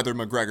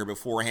Mayweather-McGregor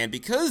beforehand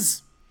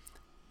because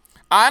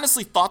I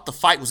honestly thought the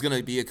fight was going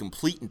to be a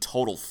complete and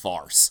total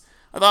farce.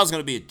 I thought it was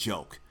going to be a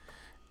joke.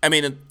 I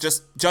mean,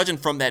 just judging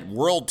from that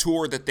world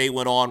tour that they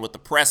went on with the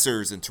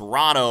pressers in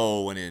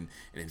Toronto and in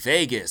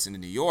Vegas and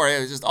in New York,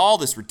 it was just all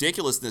this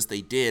ridiculousness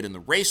they did, and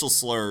the racial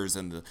slurs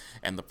and the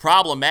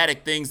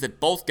problematic things that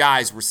both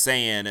guys were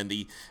saying, and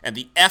the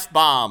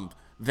F-bomb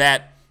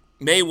that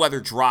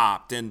Mayweather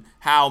dropped, and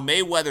how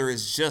Mayweather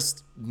is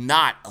just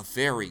not a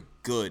very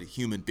good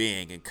human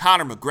being, and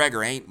Conor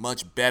McGregor ain't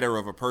much better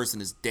of a person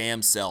his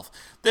damn self.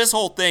 This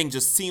whole thing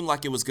just seemed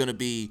like it was going to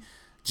be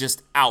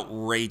just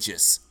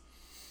outrageous.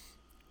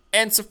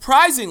 And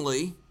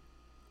surprisingly,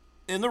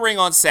 in the ring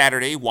on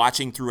Saturday,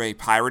 watching through a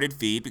pirated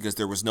feed, because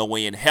there was no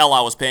way in hell I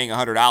was paying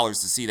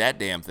 $100 to see that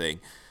damn thing,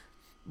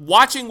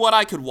 watching what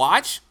I could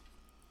watch,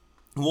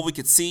 what we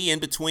could see in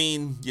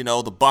between, the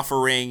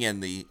buffering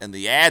and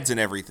the ads and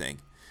everything,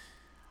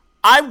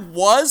 I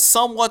was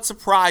somewhat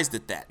surprised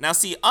at that. Now,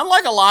 see,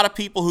 unlike a lot of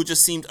people who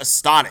just seemed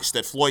astonished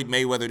that Floyd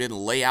Mayweather didn't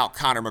lay out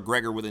Conor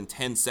McGregor within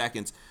 10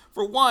 seconds,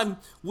 for one,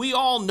 we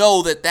all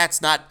know that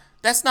that's not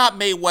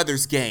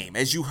Mayweather's game,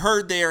 as you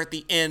heard there at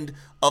the end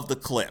of the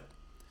clip.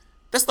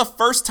 That's the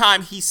first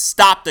time he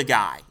stopped a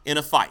guy in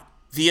a fight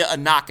via a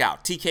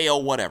knockout,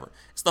 TKO, whatever.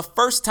 It's the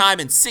first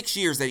time in 6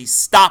 years that he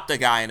stopped a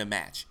guy in a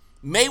match.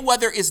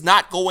 Mayweather is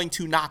not going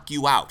to knock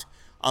you out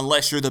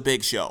unless you're the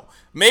Big Show.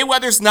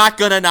 Mayweather's not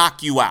going to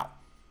knock you out.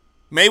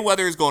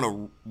 Mayweather is going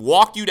to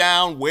walk you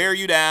down, wear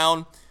you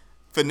down,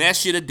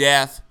 finesse you to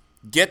death,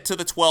 get to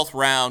the 12th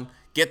round,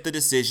 get the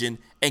decision,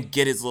 and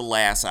get his little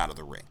ass out of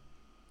the ring.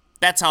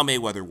 That's how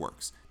Mayweather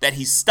works. That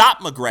he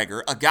stopped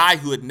McGregor, a guy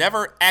who had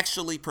never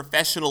actually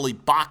professionally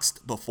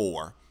boxed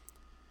before,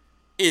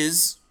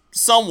 is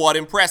somewhat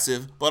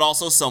impressive, but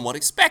also somewhat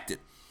expected.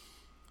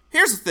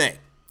 Here's the thing.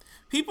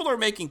 People are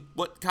making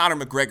what Conor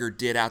McGregor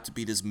did out to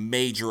be this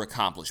major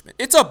accomplishment.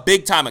 It's a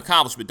big-time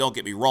accomplishment, don't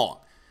get me wrong.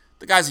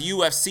 The guy's a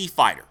UFC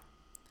fighter.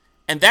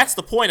 And that's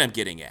the point I'm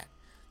getting at.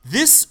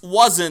 This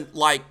wasn't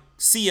like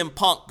CM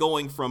Punk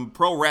going from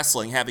pro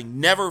wrestling, having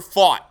never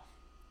fought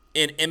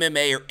in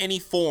MMA or any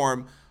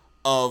form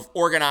of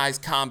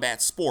organized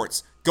combat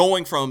sports,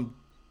 going from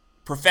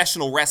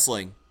professional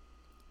wrestling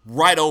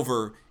right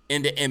over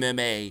into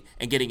MMA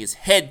and getting his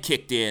head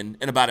kicked in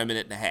about a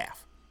minute and a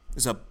half.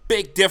 There's a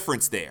big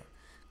difference there.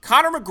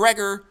 Conor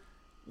McGregor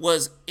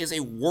is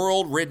a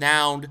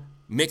world-renowned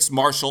mixed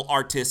martial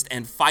artist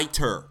and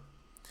fighter.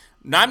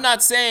 Now, I'm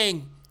not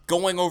saying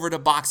going over to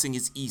boxing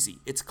is easy.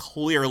 It's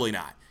clearly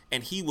not.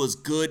 And he was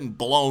good and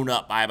blown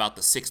up by about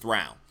the 6th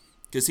round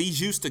because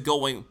he's used to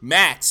going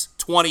max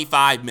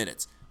 25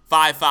 minutes,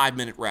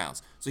 5-5-minute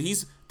rounds. So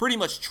he's pretty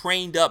much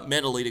trained up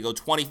mentally to go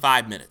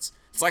 25 minutes.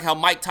 It's like how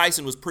Mike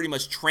Tyson was pretty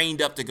much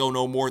trained up to go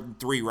no more than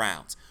 3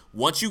 rounds.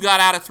 Once you got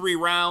out of 3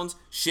 rounds,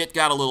 shit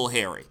got a little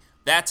hairy.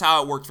 That's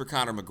how it worked for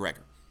Conor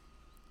McGregor.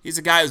 He's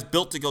a guy who's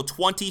built to go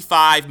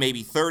 25,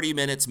 maybe 30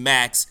 minutes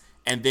max,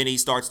 and then he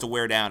starts to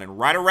wear down. And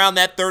right around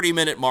that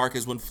 30-minute mark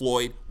is when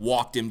Floyd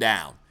walked him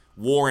down,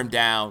 wore him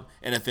down,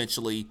 and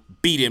eventually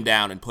beat him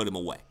down and put him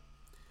away.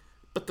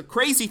 But the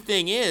crazy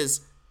thing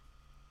is,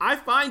 I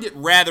find it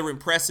rather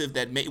impressive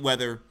that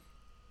Mayweather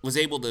was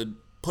able to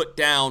put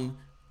down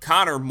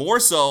Conor more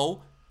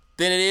so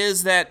than it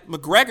is that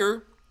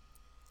McGregor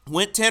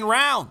went 10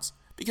 rounds.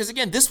 Because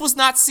again, this was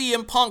not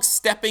CM Punk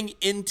stepping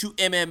into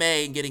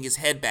MMA and getting his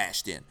head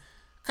bashed in.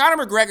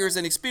 Conor McGregor is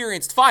an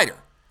experienced fighter.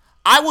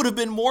 I would have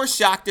been more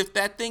shocked if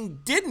that thing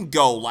didn't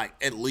go like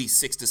at least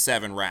 6 to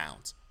 7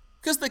 rounds.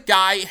 Because the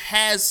guy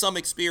has some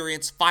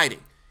experience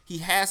fighting. He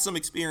has some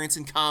experience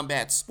in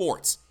combat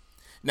sports.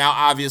 Now,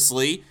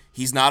 obviously,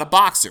 he's not a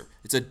boxer.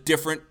 It's a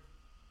different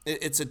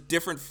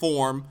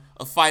form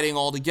of fighting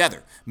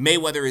altogether.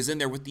 Mayweather is in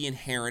there with the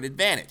inherent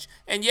advantage.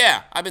 And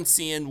yeah, I've been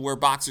seeing where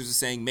boxers are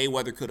saying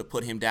Mayweather could have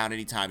put him down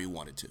anytime he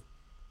wanted to.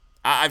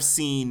 I've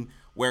seen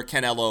where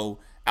Canelo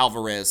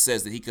Alvarez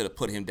says that he could have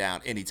put him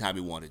down anytime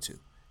he wanted to.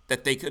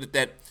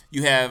 That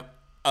you have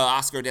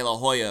Oscar De La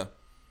Hoya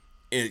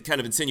kind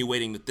of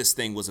insinuating that this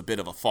thing was a bit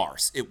of a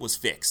farce. It was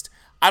fixed.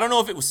 I don't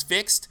know if it was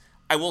fixed.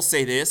 I will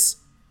say this.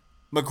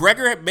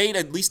 McGregor had made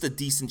at least a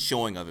decent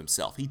showing of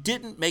himself. He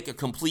didn't make a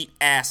complete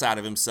ass out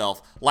of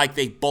himself like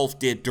they both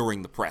did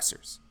during the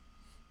pressers.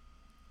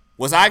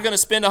 Was I going to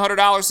spend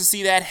 $100 to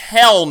see that?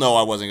 Hell no,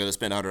 I wasn't going to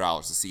spend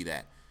 $100 to see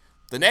that.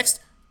 The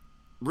next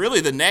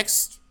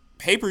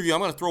pay-per-view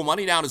I'm going to throw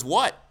money down is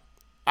what?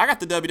 I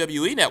got the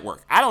WWE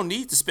Network. I don't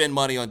need to spend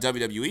money on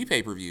WWE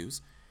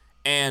pay-per-views.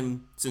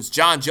 And since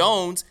John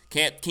Jones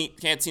can't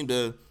seem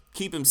to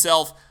keep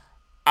himself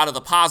out of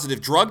the positive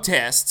drug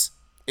tests,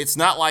 it's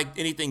not like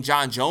anything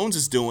John Jones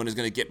is doing is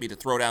going to get me to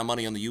throw down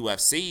money on the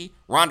UFC.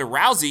 Ronda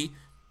Rousey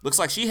looks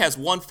like she has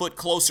 1 foot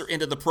closer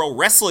into the pro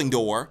wrestling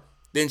door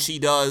than she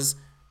does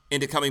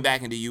into coming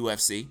back into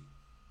UFC.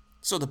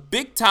 So the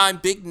big-time,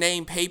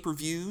 big-name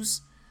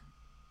pay-per-views,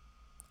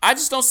 I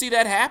just don't see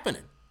that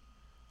happening.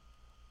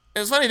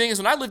 And the funny thing is,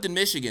 when I lived in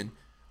Michigan,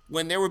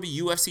 when there would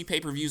be UFC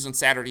pay-per-views on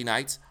Saturday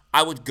nights,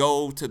 I would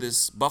go to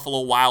this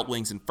Buffalo Wild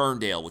Wings in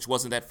Ferndale, which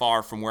wasn't that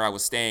far from where I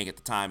was staying at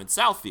the time in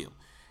Southfield.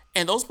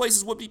 And those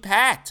places would be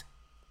packed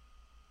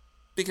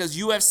because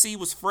UFC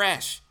was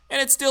fresh. And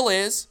it still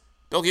is.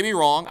 Don't get me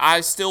wrong.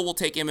 I still will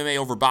take MMA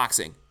over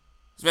boxing,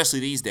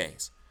 especially these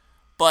days.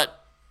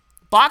 But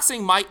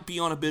boxing might be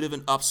on a bit of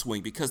an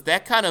upswing because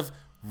that kind of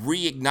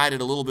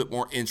reignited a little bit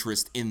more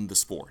interest in the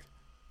sport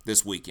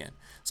this weekend.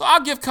 So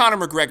I'll give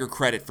Conor McGregor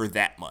credit for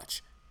that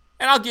much.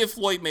 And I'll give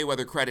Floyd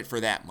Mayweather credit for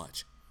that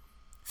much.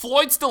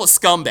 Floyd's still a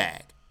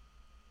scumbag.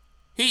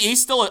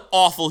 He's still an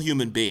awful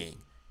human being.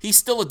 He's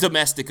still a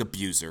domestic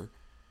abuser.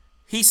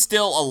 He's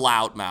still a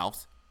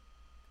loudmouth.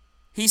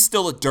 He's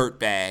still a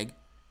dirtbag.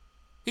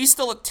 He's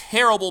still a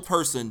terrible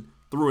person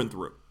through and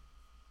through.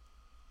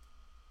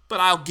 But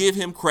I'll give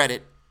him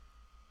credit,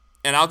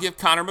 and I'll give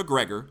Conor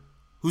McGregor,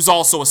 who's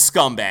also a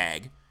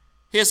scumbag,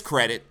 his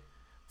credit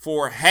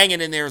for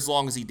hanging in there as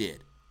long as he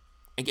did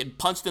and getting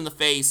punched in the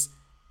face,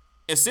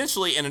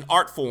 essentially in an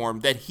art form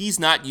that he's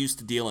not used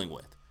to dealing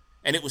with.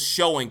 And it was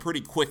showing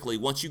pretty quickly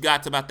once you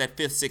got to about that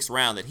 5th, 6th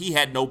round that he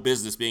had no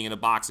business being in a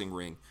boxing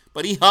ring.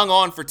 But he hung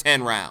on for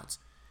 10 rounds.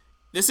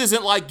 This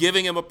isn't like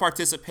giving him a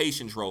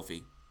participation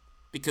trophy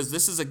because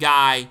this is a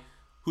guy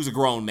who's a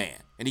grown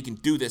man and he can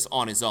do this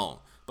on his own.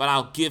 But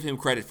I'll give him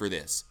credit for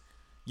this.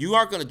 You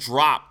aren't going to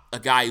drop a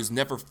guy who's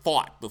never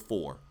fought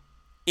before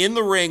in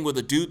the ring with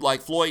a dude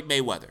like Floyd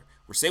Mayweather.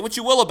 Or say what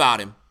you will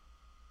about him.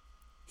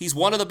 He's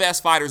one of the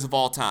best fighters of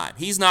all time.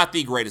 He's not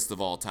the greatest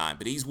of all time,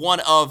 but he's one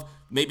of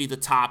maybe the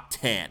top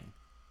 10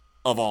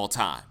 of all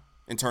time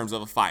in terms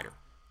of a fighter.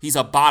 He's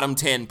a bottom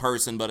 10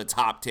 person, but a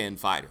top 10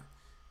 fighter.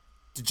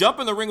 to jump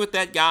in the ring with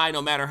that guy,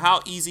 no matter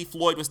how easy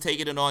Floyd was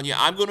taking it on you.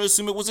 I'm going to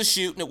assume it was a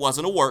shoot and it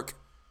wasn't a work.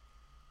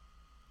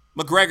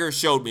 McGregor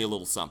showed me a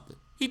little something.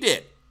 He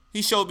did.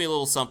 He showed me a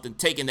little something,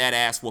 taking that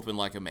ass whooping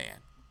like a man.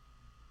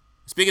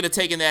 Speaking of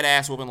taking that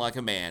ass whooping like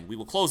a man, we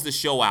will close this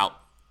show out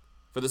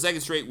for the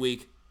second straight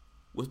week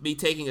with me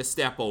taking a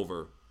step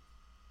over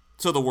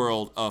to the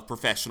world of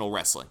professional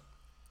wrestling.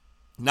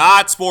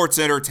 Not sports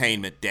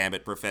entertainment, damn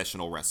it,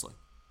 professional wrestling.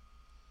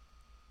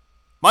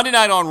 Monday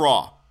night on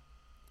Raw,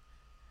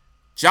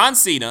 John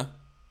Cena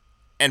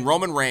and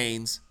Roman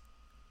Reigns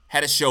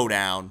had a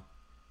showdown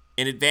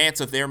in advance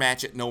of their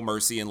match at No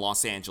Mercy in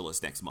Los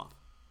Angeles next month.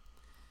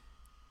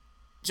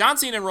 John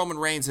Cena and Roman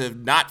Reigns have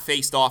not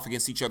faced off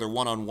against each other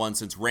one-on-one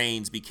since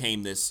Reigns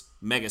became this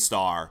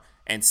megastar,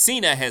 and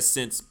Cena has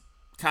since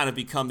kind of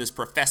become this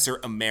professor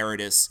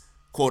emeritus,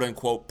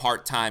 quote-unquote,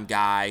 part-time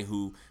guy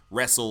who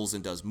wrestles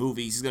and does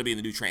movies. He's going to be in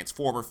the new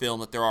Transformer film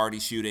that they're already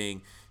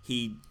shooting.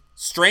 He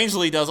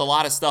strangely does a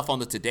lot of stuff on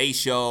the Today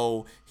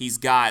Show. He's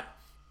got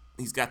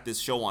this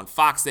show on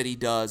Fox that he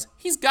does.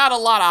 He's got a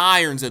lot of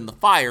irons in the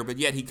fire, but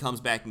yet he comes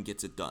back and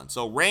gets it done.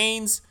 So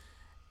Reigns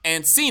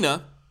and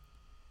Cena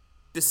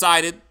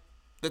decided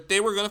that they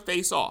were going to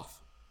face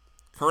off.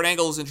 Kurt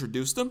Angle has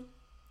introduced them,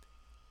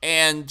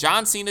 and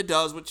John Cena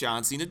does what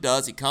John Cena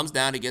does. He comes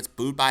down, he gets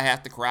booed by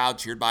half the crowd,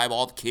 cheered by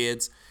all the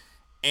kids,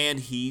 and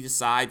he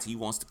decides he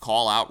wants to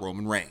call out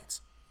Roman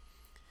Reigns.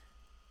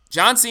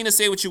 John Cena,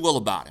 say what you will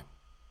about him.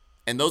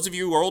 And those of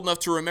you who are old enough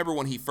to remember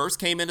when he first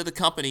came into the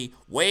company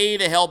way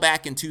the hell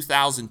back in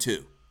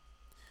 2002,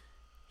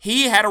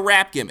 he had a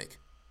rap gimmick.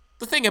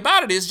 The thing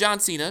about it is John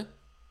Cena,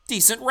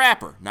 decent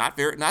rapper. Not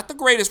the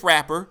greatest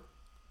rapper,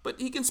 but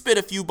he can spit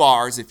a few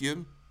bars if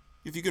you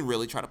can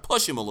really try to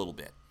push him a little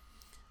bit.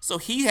 So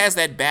he has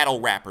that battle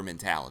rapper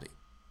mentality.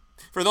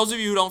 For those of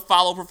you who don't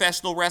follow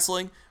professional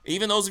wrestling,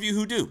 even those of you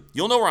who do,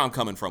 you'll know where I'm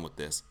coming from with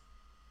this.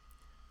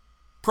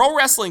 Pro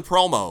wrestling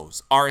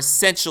promos are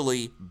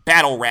essentially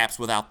battle raps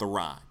without the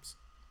rhymes.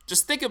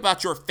 Just think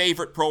about your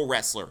favorite pro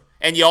wrestler,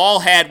 and you all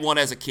had one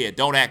as a kid.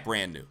 Don't act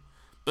brand new.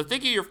 But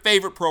think of your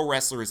favorite pro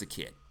wrestler as a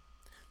kid.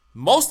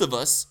 Most of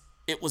us,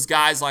 it was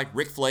guys like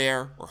Ric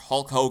Flair or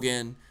Hulk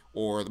Hogan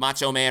or the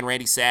Macho Man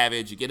Randy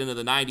Savage. You get into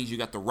the 90s, you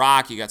got The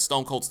Rock, you got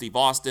Stone Cold Steve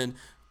Austin.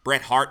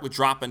 Bret Hart would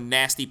drop a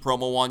nasty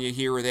promo on you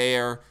here or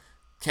there.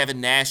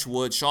 Kevin Nash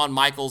would. Shawn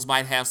Michaels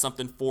might have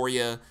something for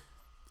you.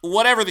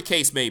 Whatever the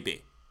case may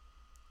be.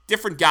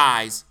 Different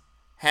guys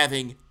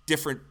having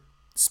different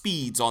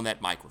speeds on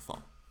that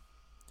microphone.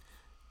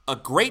 A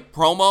great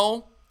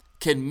promo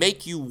can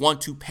make you want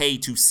to pay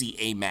to see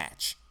a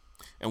match.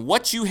 And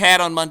what you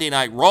had on Monday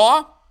Night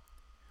Raw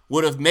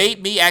would have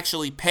made me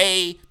actually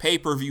pay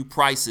pay-per-view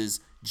prices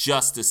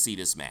just to see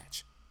this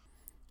match.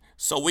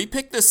 So we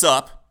pick this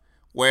up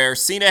where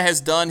Cena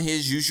has done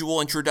his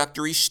usual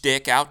introductory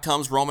shtick. Out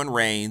comes Roman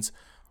Reigns.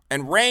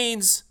 And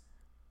Reigns,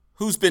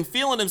 who's been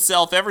feeling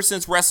himself ever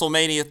since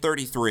WrestleMania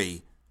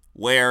 33,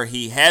 where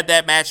he had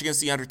that match against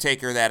The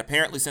Undertaker that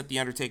apparently sent The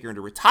Undertaker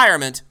into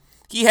retirement,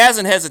 he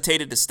hasn't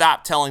hesitated to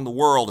stop telling the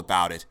world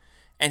about it.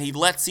 And he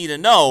lets Cena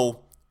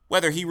know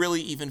whether he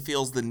really even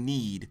feels the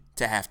need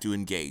to have to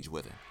engage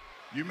with him.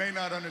 You may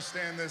not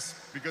understand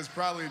this because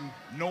probably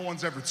no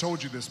one's ever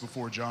told you this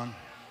before, John.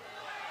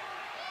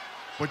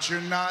 But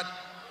you're not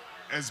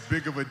as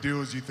big of a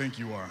deal as you think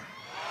you are.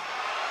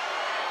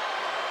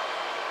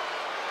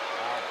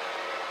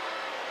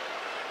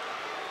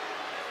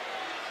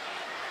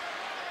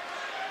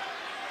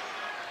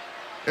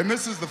 And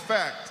this is the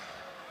fact.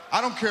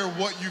 I don't care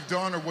what you've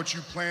done or what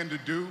you plan to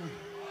do.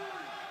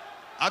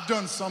 I've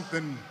done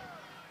something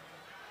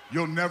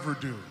you'll never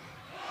do.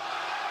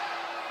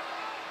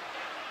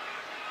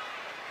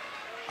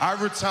 I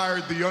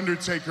retired The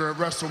Undertaker at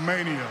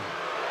WrestleMania.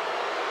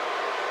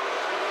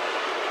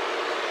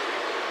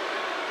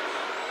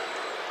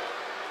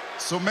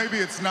 So maybe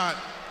it's not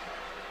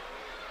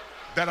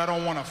that I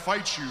don't want to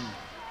fight you.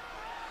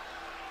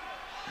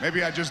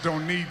 Maybe I just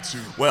don't need to.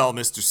 Well,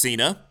 Mr.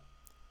 Cena,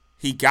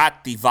 he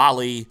got the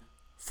volley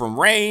from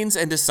Reigns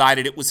and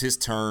decided it was his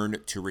turn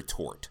to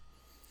retort.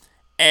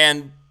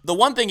 And the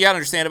one thing you gotta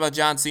understand about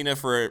John Cena,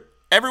 for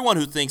everyone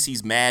who thinks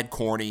he's mad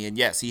corny, and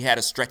yes, he had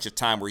a stretch of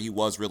time where he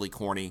was really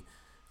corny,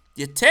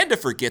 you tend to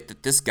forget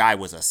that this guy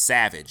was a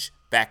savage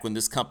back when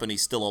this company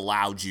still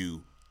allowed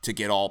you to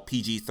get all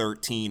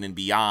PG-13 and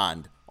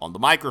beyond on the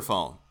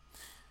microphone.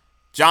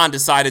 John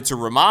decided to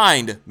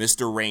remind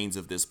Mr. Reigns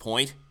of this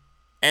point,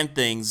 and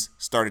things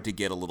started to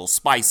get a little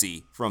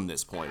spicy from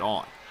this point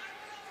on.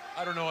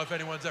 I don't know if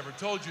anyone's ever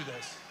told you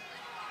this.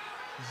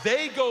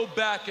 They go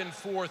back and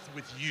forth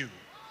with you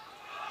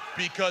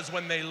because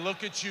when they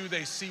look at you,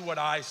 they see what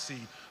I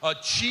see. A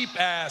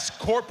cheap-ass,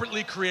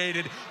 corporately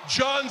created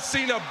John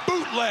Cena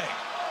bootleg.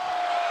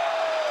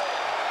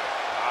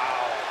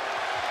 Wow.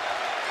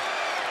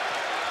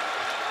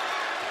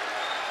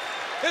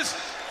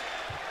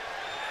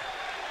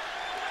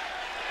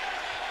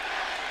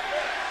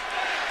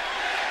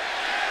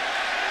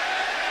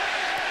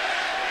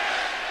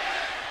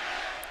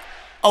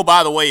 Oh,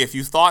 by the way, if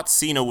you thought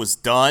Cena was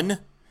done,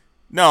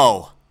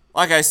 no.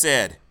 Like I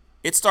said,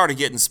 it started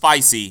getting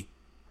spicy,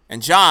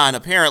 and John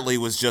apparently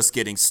was just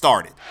getting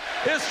started.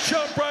 This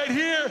chump right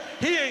here,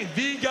 he ain't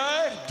the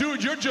guy.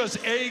 Dude, you're just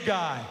a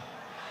guy.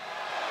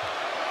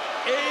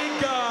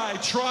 A guy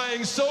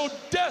trying so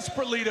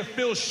desperately to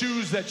fill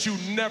shoes that you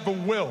never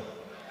will.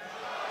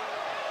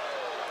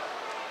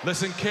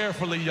 Listen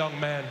carefully, young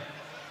man.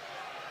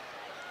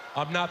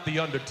 I'm not The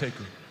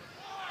Undertaker.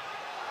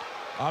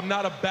 I'm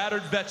not a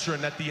battered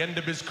veteran at the end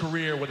of his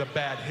career with a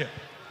bad hip.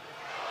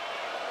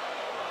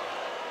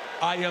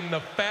 I am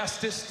the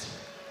fastest,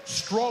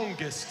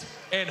 strongest,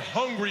 and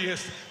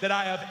hungriest that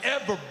I have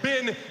ever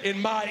been in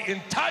my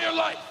entire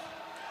life.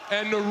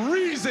 And the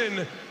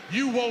reason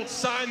you won't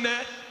sign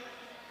that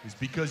is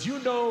because you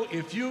know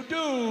if you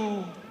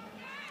do,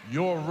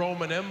 your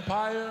Roman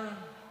Empire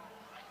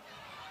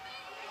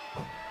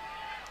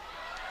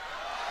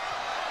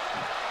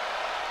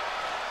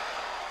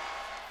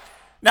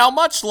Now,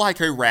 much like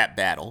a rap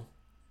battle,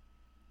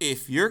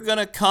 if you're going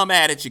to come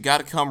at it, you got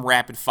to come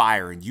rapid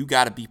fire, and you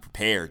got to be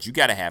prepared. You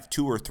got to have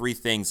 2 or 3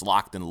 things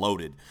locked and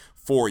loaded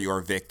for your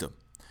victim.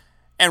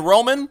 And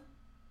Roman,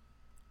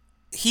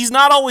 he's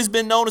not always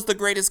been known as the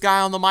greatest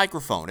guy on the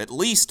microphone. At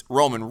least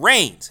Roman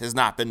Reigns has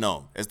not been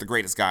known as the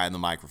greatest guy on the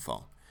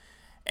microphone.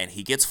 And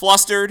he gets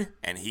flustered,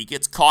 and he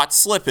gets caught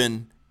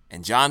slipping,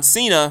 and John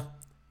Cena,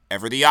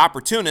 ever the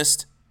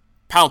opportunist,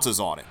 pounces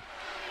on him.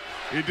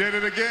 He did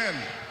it again.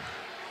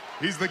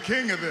 He's the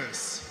king of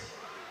this.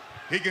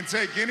 He can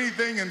take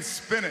anything and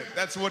spin it.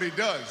 That's what he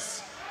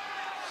does.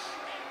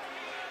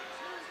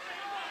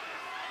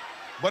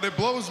 But it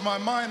blows my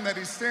mind that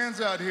he stands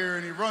out here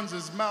and he runs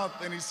his mouth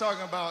and he's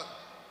talking about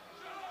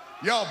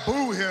y'all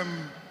boo him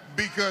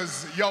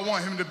because y'all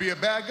want him to be a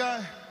bad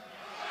guy.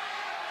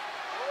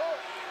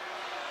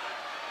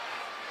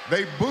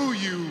 They boo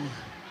you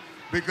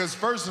because,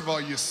 first of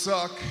all, you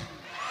suck.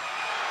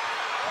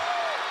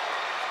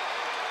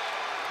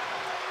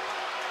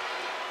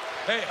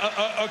 Hey,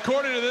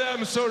 according to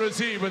them, so does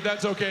he, but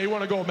that's okay. He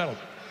won a gold medal.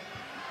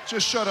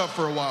 Just shut up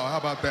for a while. How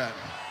about that?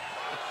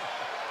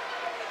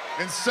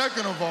 And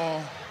second of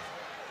all,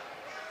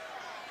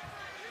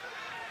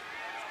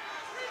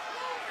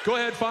 go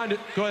ahead, find it.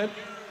 Go ahead.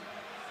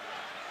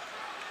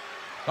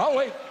 Oh,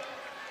 wait.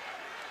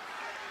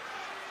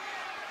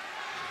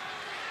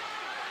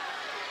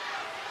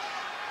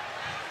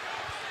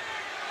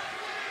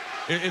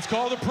 It's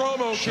called a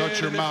promo, Shut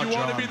kid, your and mouth, if you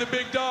want John. to be the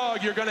big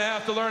dog, you're going to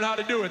have to learn how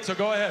to do it, so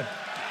go ahead.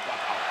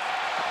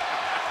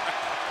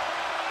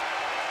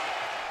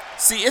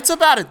 See, it's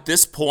about at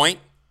this point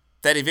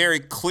that a very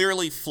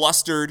clearly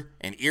flustered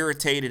and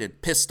irritated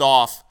and pissed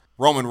off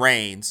Roman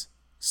Reigns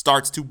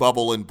starts to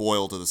bubble and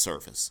boil to the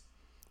surface.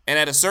 And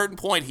at a certain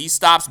point, he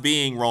stops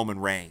being Roman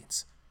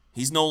Reigns.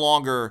 He's no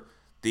longer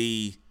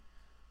the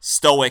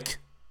stoic,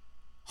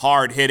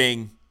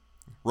 hard-hitting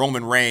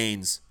Roman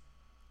Reigns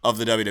of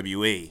the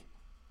WWE.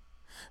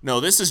 No,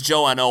 this is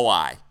Joe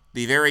Anoa'i,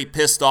 the very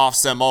pissed off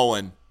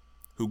Samoan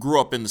who grew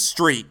up in the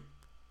street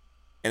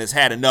and has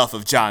had enough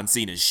of John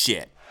Cena's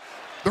shit.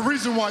 the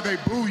reason why they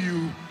boo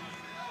you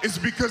is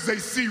because they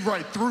see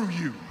right through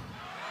you.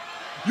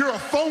 You're a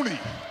phony.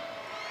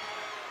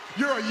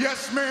 You're a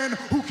yes man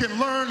who can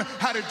learn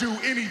how to do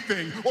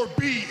anything or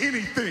be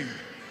anything.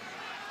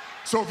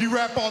 So if you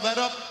wrap all that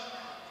up,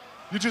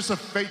 you're just a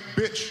fake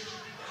bitch.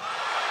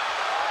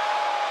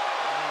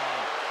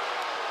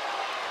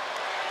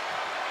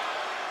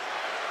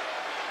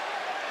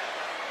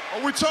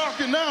 Oh, we're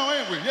talking now,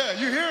 ain't we? Yeah,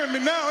 you're hearing me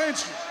now,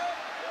 ain't you?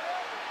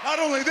 Not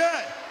only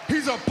that,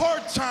 he's a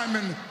part-time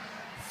and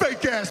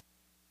fake-ass.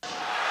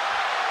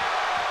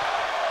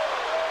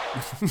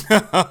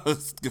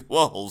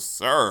 Whoa,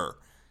 sir.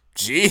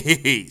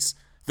 Jeez.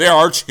 There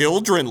are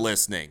children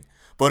listening.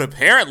 But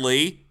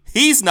apparently,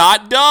 he's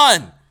not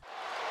done.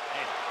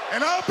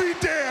 And I'll be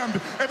damned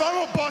if I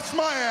don't bust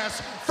my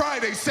ass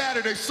Friday,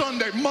 Saturday,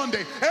 Sunday,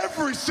 Monday,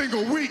 every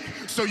single week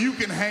so you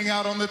can hang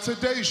out on the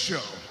Today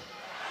Show.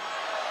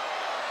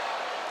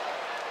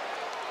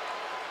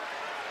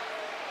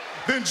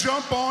 Then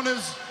jump on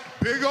his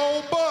big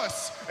old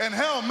bus. And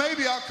hell,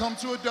 maybe I'll come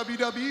to a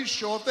WWE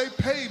show if they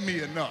pay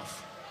me enough.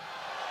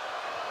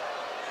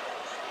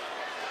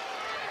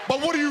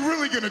 But what are you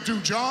really gonna do,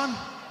 John?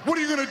 What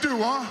are you gonna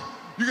do, huh?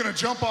 You're gonna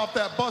jump off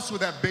that bus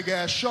with that big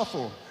ass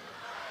shuffle.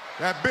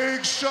 That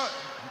big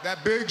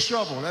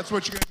shovel. That's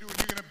what you're gonna do. And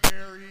you're gonna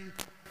bury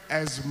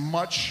as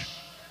much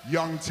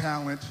young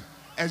talent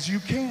as you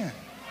can.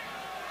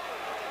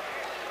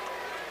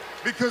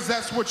 Because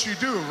that's what you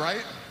do,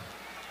 right?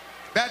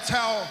 That's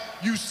how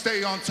you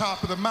stay on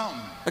top of the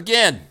mountain.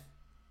 Again,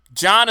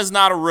 John is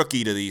not a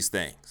rookie to these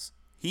things.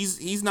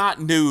 He's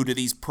not new to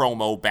these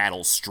promo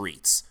battle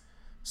streets.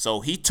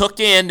 So he took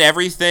in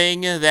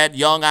everything that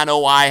young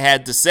Anoa'i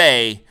had to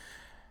say,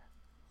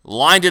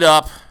 lined it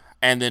up,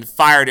 and then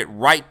fired it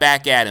right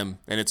back at him.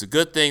 And it's a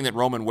good thing that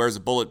Roman wears a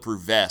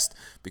bulletproof vest,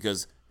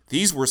 because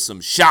these were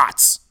some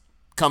shots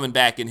coming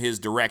back in his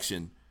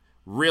direction,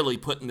 really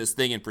putting this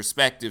thing in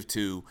perspective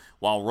to,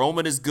 while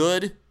Roman is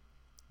good,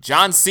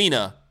 John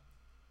Cena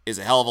is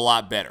a hell of a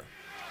lot better.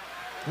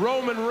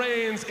 Roman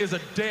Reigns is a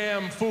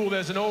damn fool.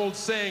 There's an old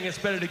saying, it's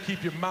better to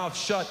keep your mouth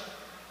shut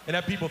and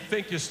have people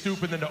think you're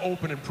stupid than to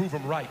open and prove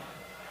them right.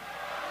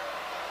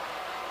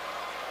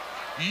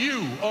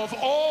 You, of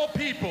all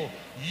people,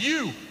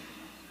 you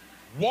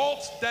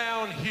waltz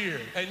down here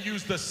and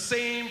use the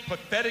same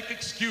pathetic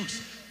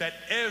excuse that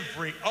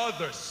every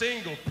other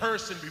single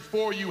person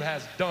before you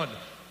has done.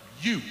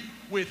 You,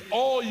 with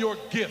all your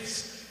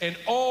gifts and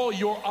all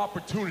your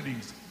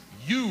opportunities,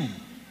 you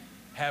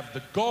have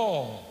the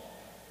gall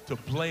to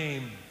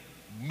blame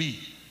me.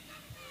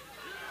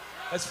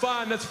 That's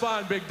fine,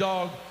 big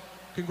dog.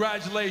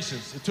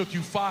 Congratulations. It took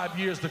you 5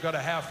 years to get a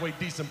halfway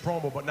decent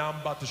promo, but now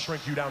I'm about to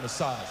shrink you down to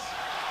size.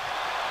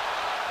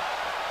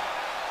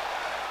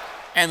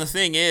 And the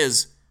thing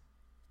is,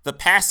 the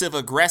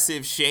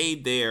passive-aggressive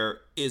shade there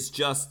is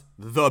just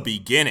the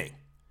beginning.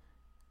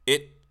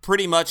 It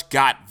pretty much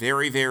got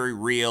very, very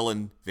real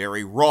and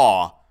very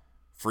raw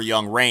for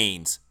young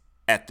Reigns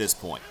at this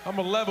point. I'm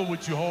a level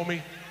with you,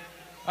 homie.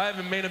 I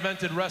haven't main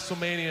evented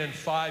WrestleMania in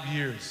 5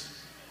 years.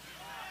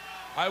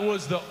 I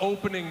was the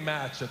opening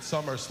match at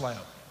SummerSlam.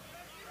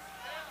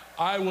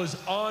 I was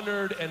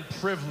honored and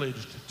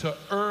privileged to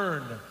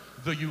earn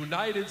the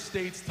United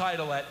States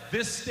title at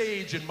this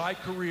stage in my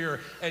career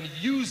and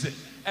use it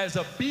as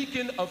a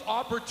beacon of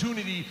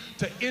opportunity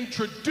to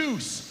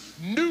introduce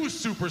new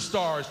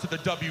superstars to the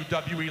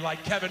WWE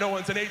like Kevin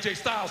Owens and AJ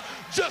Styles,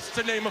 just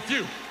to name a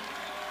few.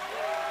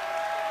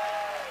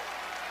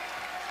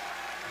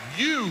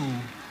 You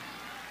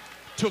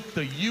took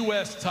the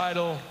US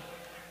title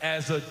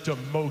as a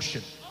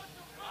demotion.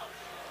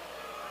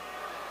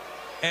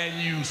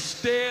 And you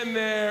stand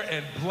there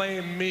and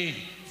blame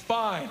me.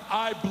 Fine,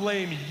 I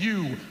blame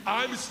you.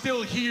 I'm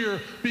still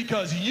here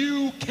because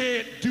you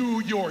can't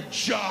do your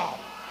job.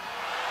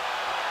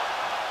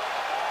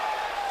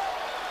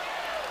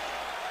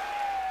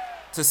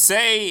 To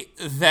say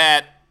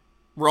that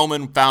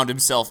Roman found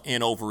himself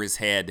in over his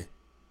head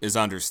is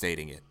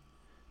understating it.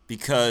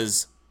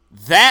 Because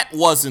that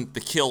wasn't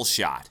the kill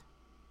shot.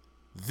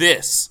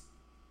 This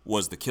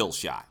was the kill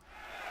shot.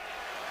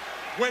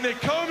 When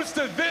it comes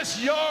to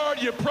this yard,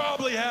 you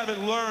probably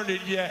haven't learned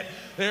it yet.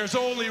 There's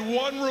only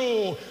one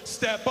rule: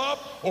 step up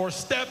or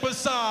step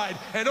aside.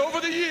 And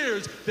over the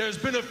years, there's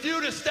been a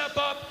few to step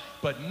up,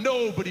 but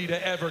nobody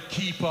to ever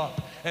keep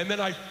up. And then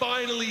I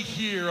finally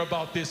hear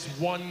about this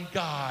one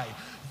guy,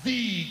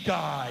 the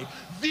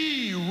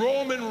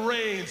Roman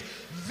Reigns,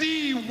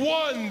 the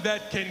one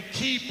that can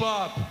keep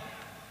up.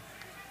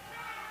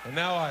 And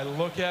now I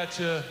look at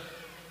you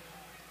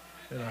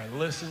and I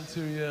listen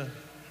to you.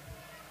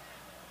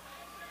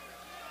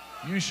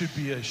 You should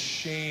be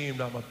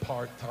ashamed I'm a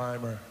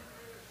part-timer,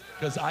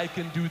 because I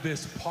can do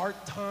this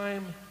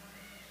part-time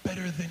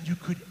better than you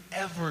could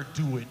ever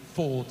do it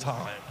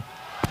full-time.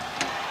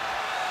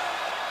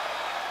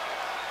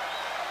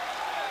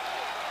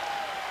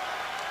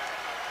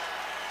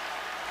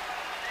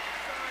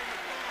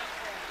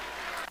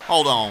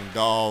 Hold on,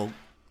 dog.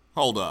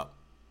 Hold up.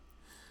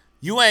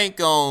 You ain't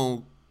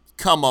gonna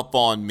come up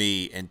on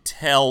me and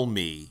tell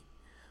me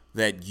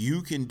that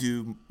you can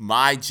do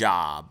my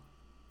job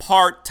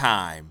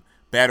part-time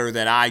better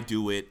than I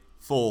do it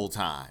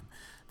full-time.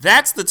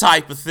 That's the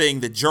type of thing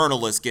that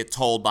journalists get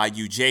told by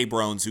you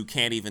jabrones who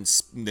can't even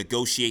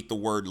negotiate the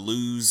word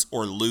lose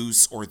or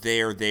loose or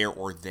there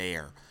or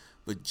there.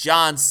 But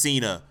John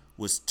Cena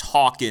was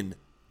talking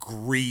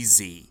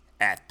greasy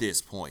at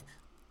this point.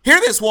 Hear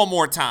this one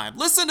more time.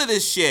 Listen to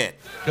this shit.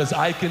 Because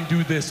I can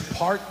do this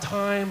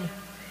part-time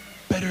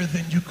better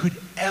than you could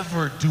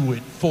ever do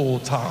it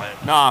full-time.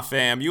 Nah,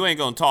 fam, you ain't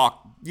gonna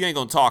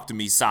talk to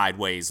me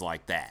sideways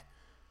like that.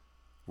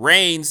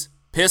 Reigns,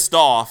 pissed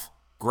off,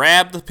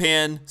 grabbed the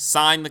pin,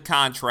 signed the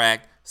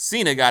contract.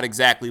 Cena got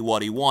exactly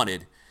what he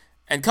wanted.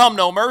 And come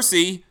no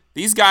mercy,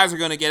 these guys are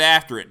going to get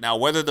after it. Now,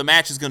 whether the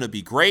match is going to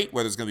be great,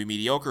 whether it's going to be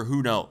mediocre,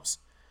 who knows?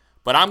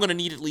 But I'm going to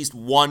need at least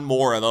one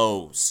more of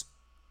those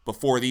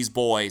before these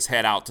boys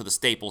head out to the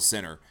Staples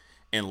Center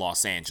in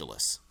Los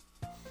Angeles.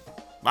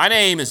 My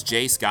name is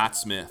J. Scott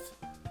Smith.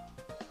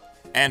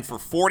 And for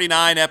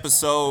 49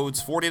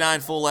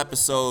 full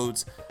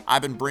episodes,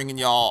 I've been bringing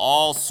y'all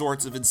all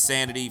sorts of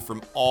insanity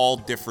from all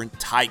different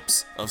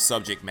types of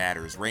subject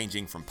matters,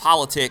 ranging from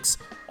politics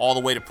all the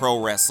way to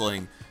pro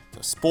wrestling,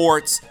 to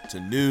sports, to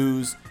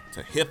news,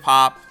 to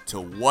hip-hop,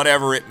 to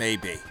whatever it may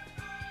be.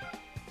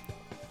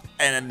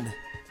 And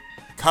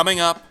coming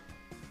up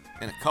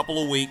in a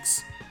couple of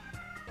weeks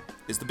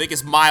is the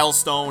biggest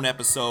milestone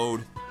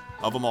episode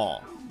of them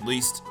all, at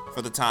least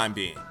for the time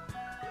being.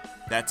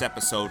 That's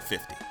episode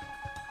 50.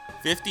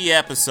 50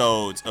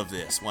 episodes of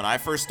this. When I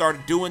first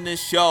started doing this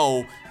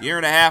show a year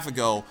and a half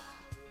ago,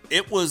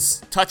 it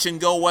was touch and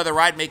go whether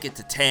I'd make it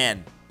to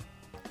 10.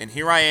 And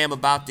here I am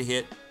about to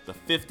hit the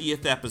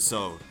 50th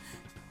episode.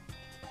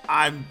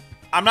 I'm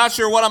not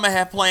sure what I'm going to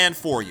have planned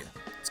for you.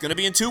 It's going to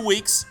be in 2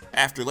 weeks,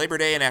 after Labor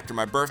Day and after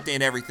my birthday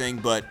and everything,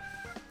 but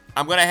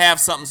I'm going to have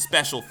something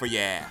special for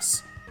your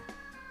ass.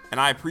 And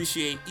I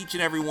appreciate each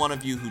and every one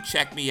of you who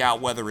check me out,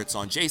 whether it's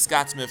on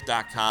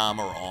jscottsmith.com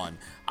or on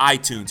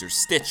iTunes or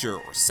Stitcher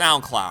or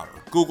SoundCloud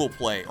or Google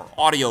Play or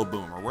Audio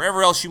Boom or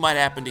wherever else you might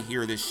happen to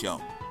hear this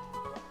show.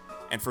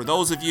 And for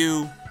those of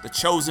you, the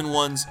chosen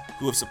ones,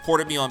 who have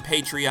supported me on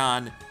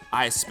Patreon,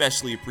 I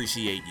especially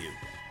appreciate you.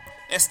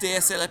 Este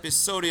es el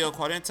episodio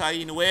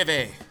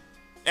 49.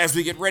 As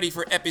we get ready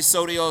for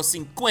episodio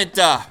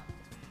 50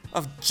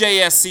 of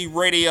JSC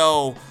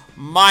Radio,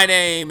 my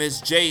name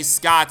is J.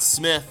 Scott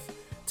Smith,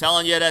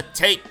 telling you to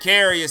take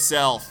care of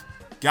yourself.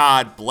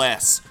 God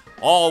bless.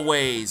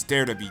 Always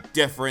dare to be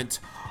different.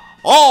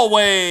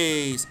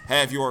 Always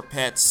have your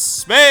pets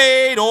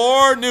spayed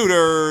or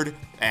neutered.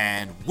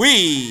 And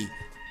we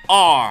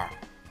are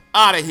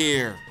out of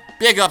here.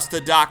 Big ups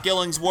to Doc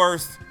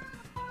Illingsworth.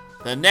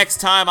 The next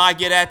time I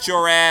get at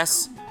your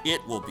ass, it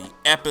will be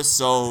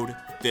episode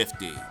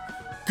 50.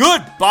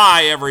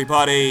 Goodbye,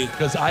 everybody.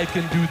 Because I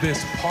can do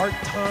this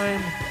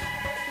part-time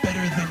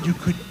better than you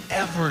could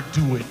ever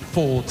do it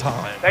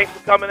full-time. Thanks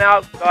for coming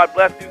out. God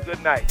bless you.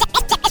 Good night.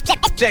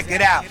 Check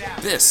it out.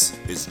 This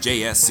is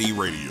JSC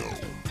Radio.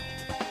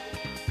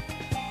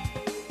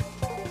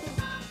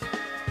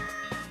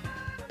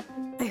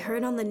 I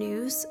heard on the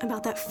news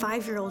about that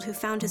 5-year-old who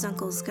found his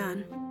uncle's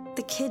gun.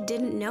 The kid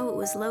didn't know it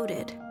was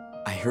loaded.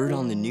 I heard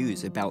on the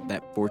news about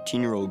that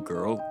 14-year-old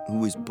girl who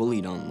was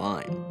bullied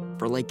online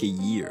for like a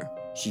year.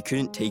 She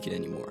couldn't take it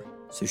anymore,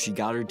 so she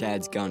got her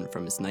dad's gun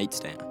from his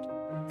nightstand.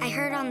 I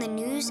heard on the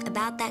news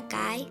about that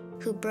guy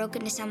who broke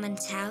into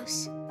someone's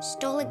house,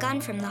 stole a gun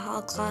from the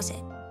hall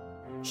closet.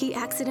 He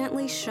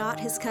accidentally shot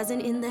his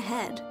cousin in the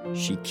head.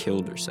 She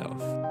killed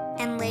herself.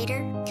 And later,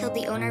 killed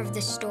the owner of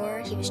the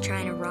store he was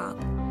trying to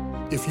rob.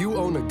 If you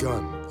own a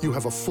gun, you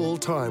have a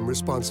full-time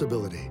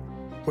responsibility.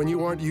 When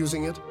you aren't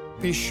using it,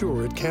 be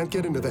sure it can't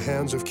get into the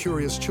hands of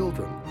curious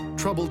children,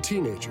 troubled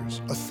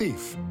teenagers, a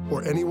thief,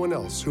 or anyone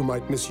else who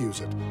might misuse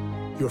it.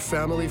 Your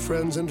family,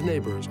 friends, and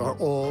neighbors are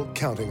all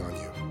counting on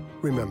you.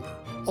 Remember,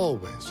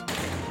 always,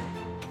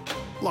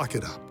 lock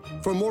it up.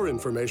 For more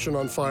information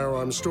on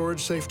firearm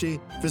storage safety,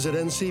 visit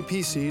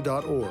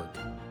ncpc.org.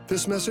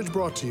 This message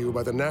brought to you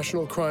by the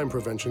National Crime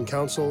Prevention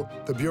Council,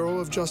 the Bureau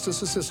of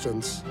Justice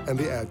Assistance, and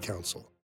the Ad Council.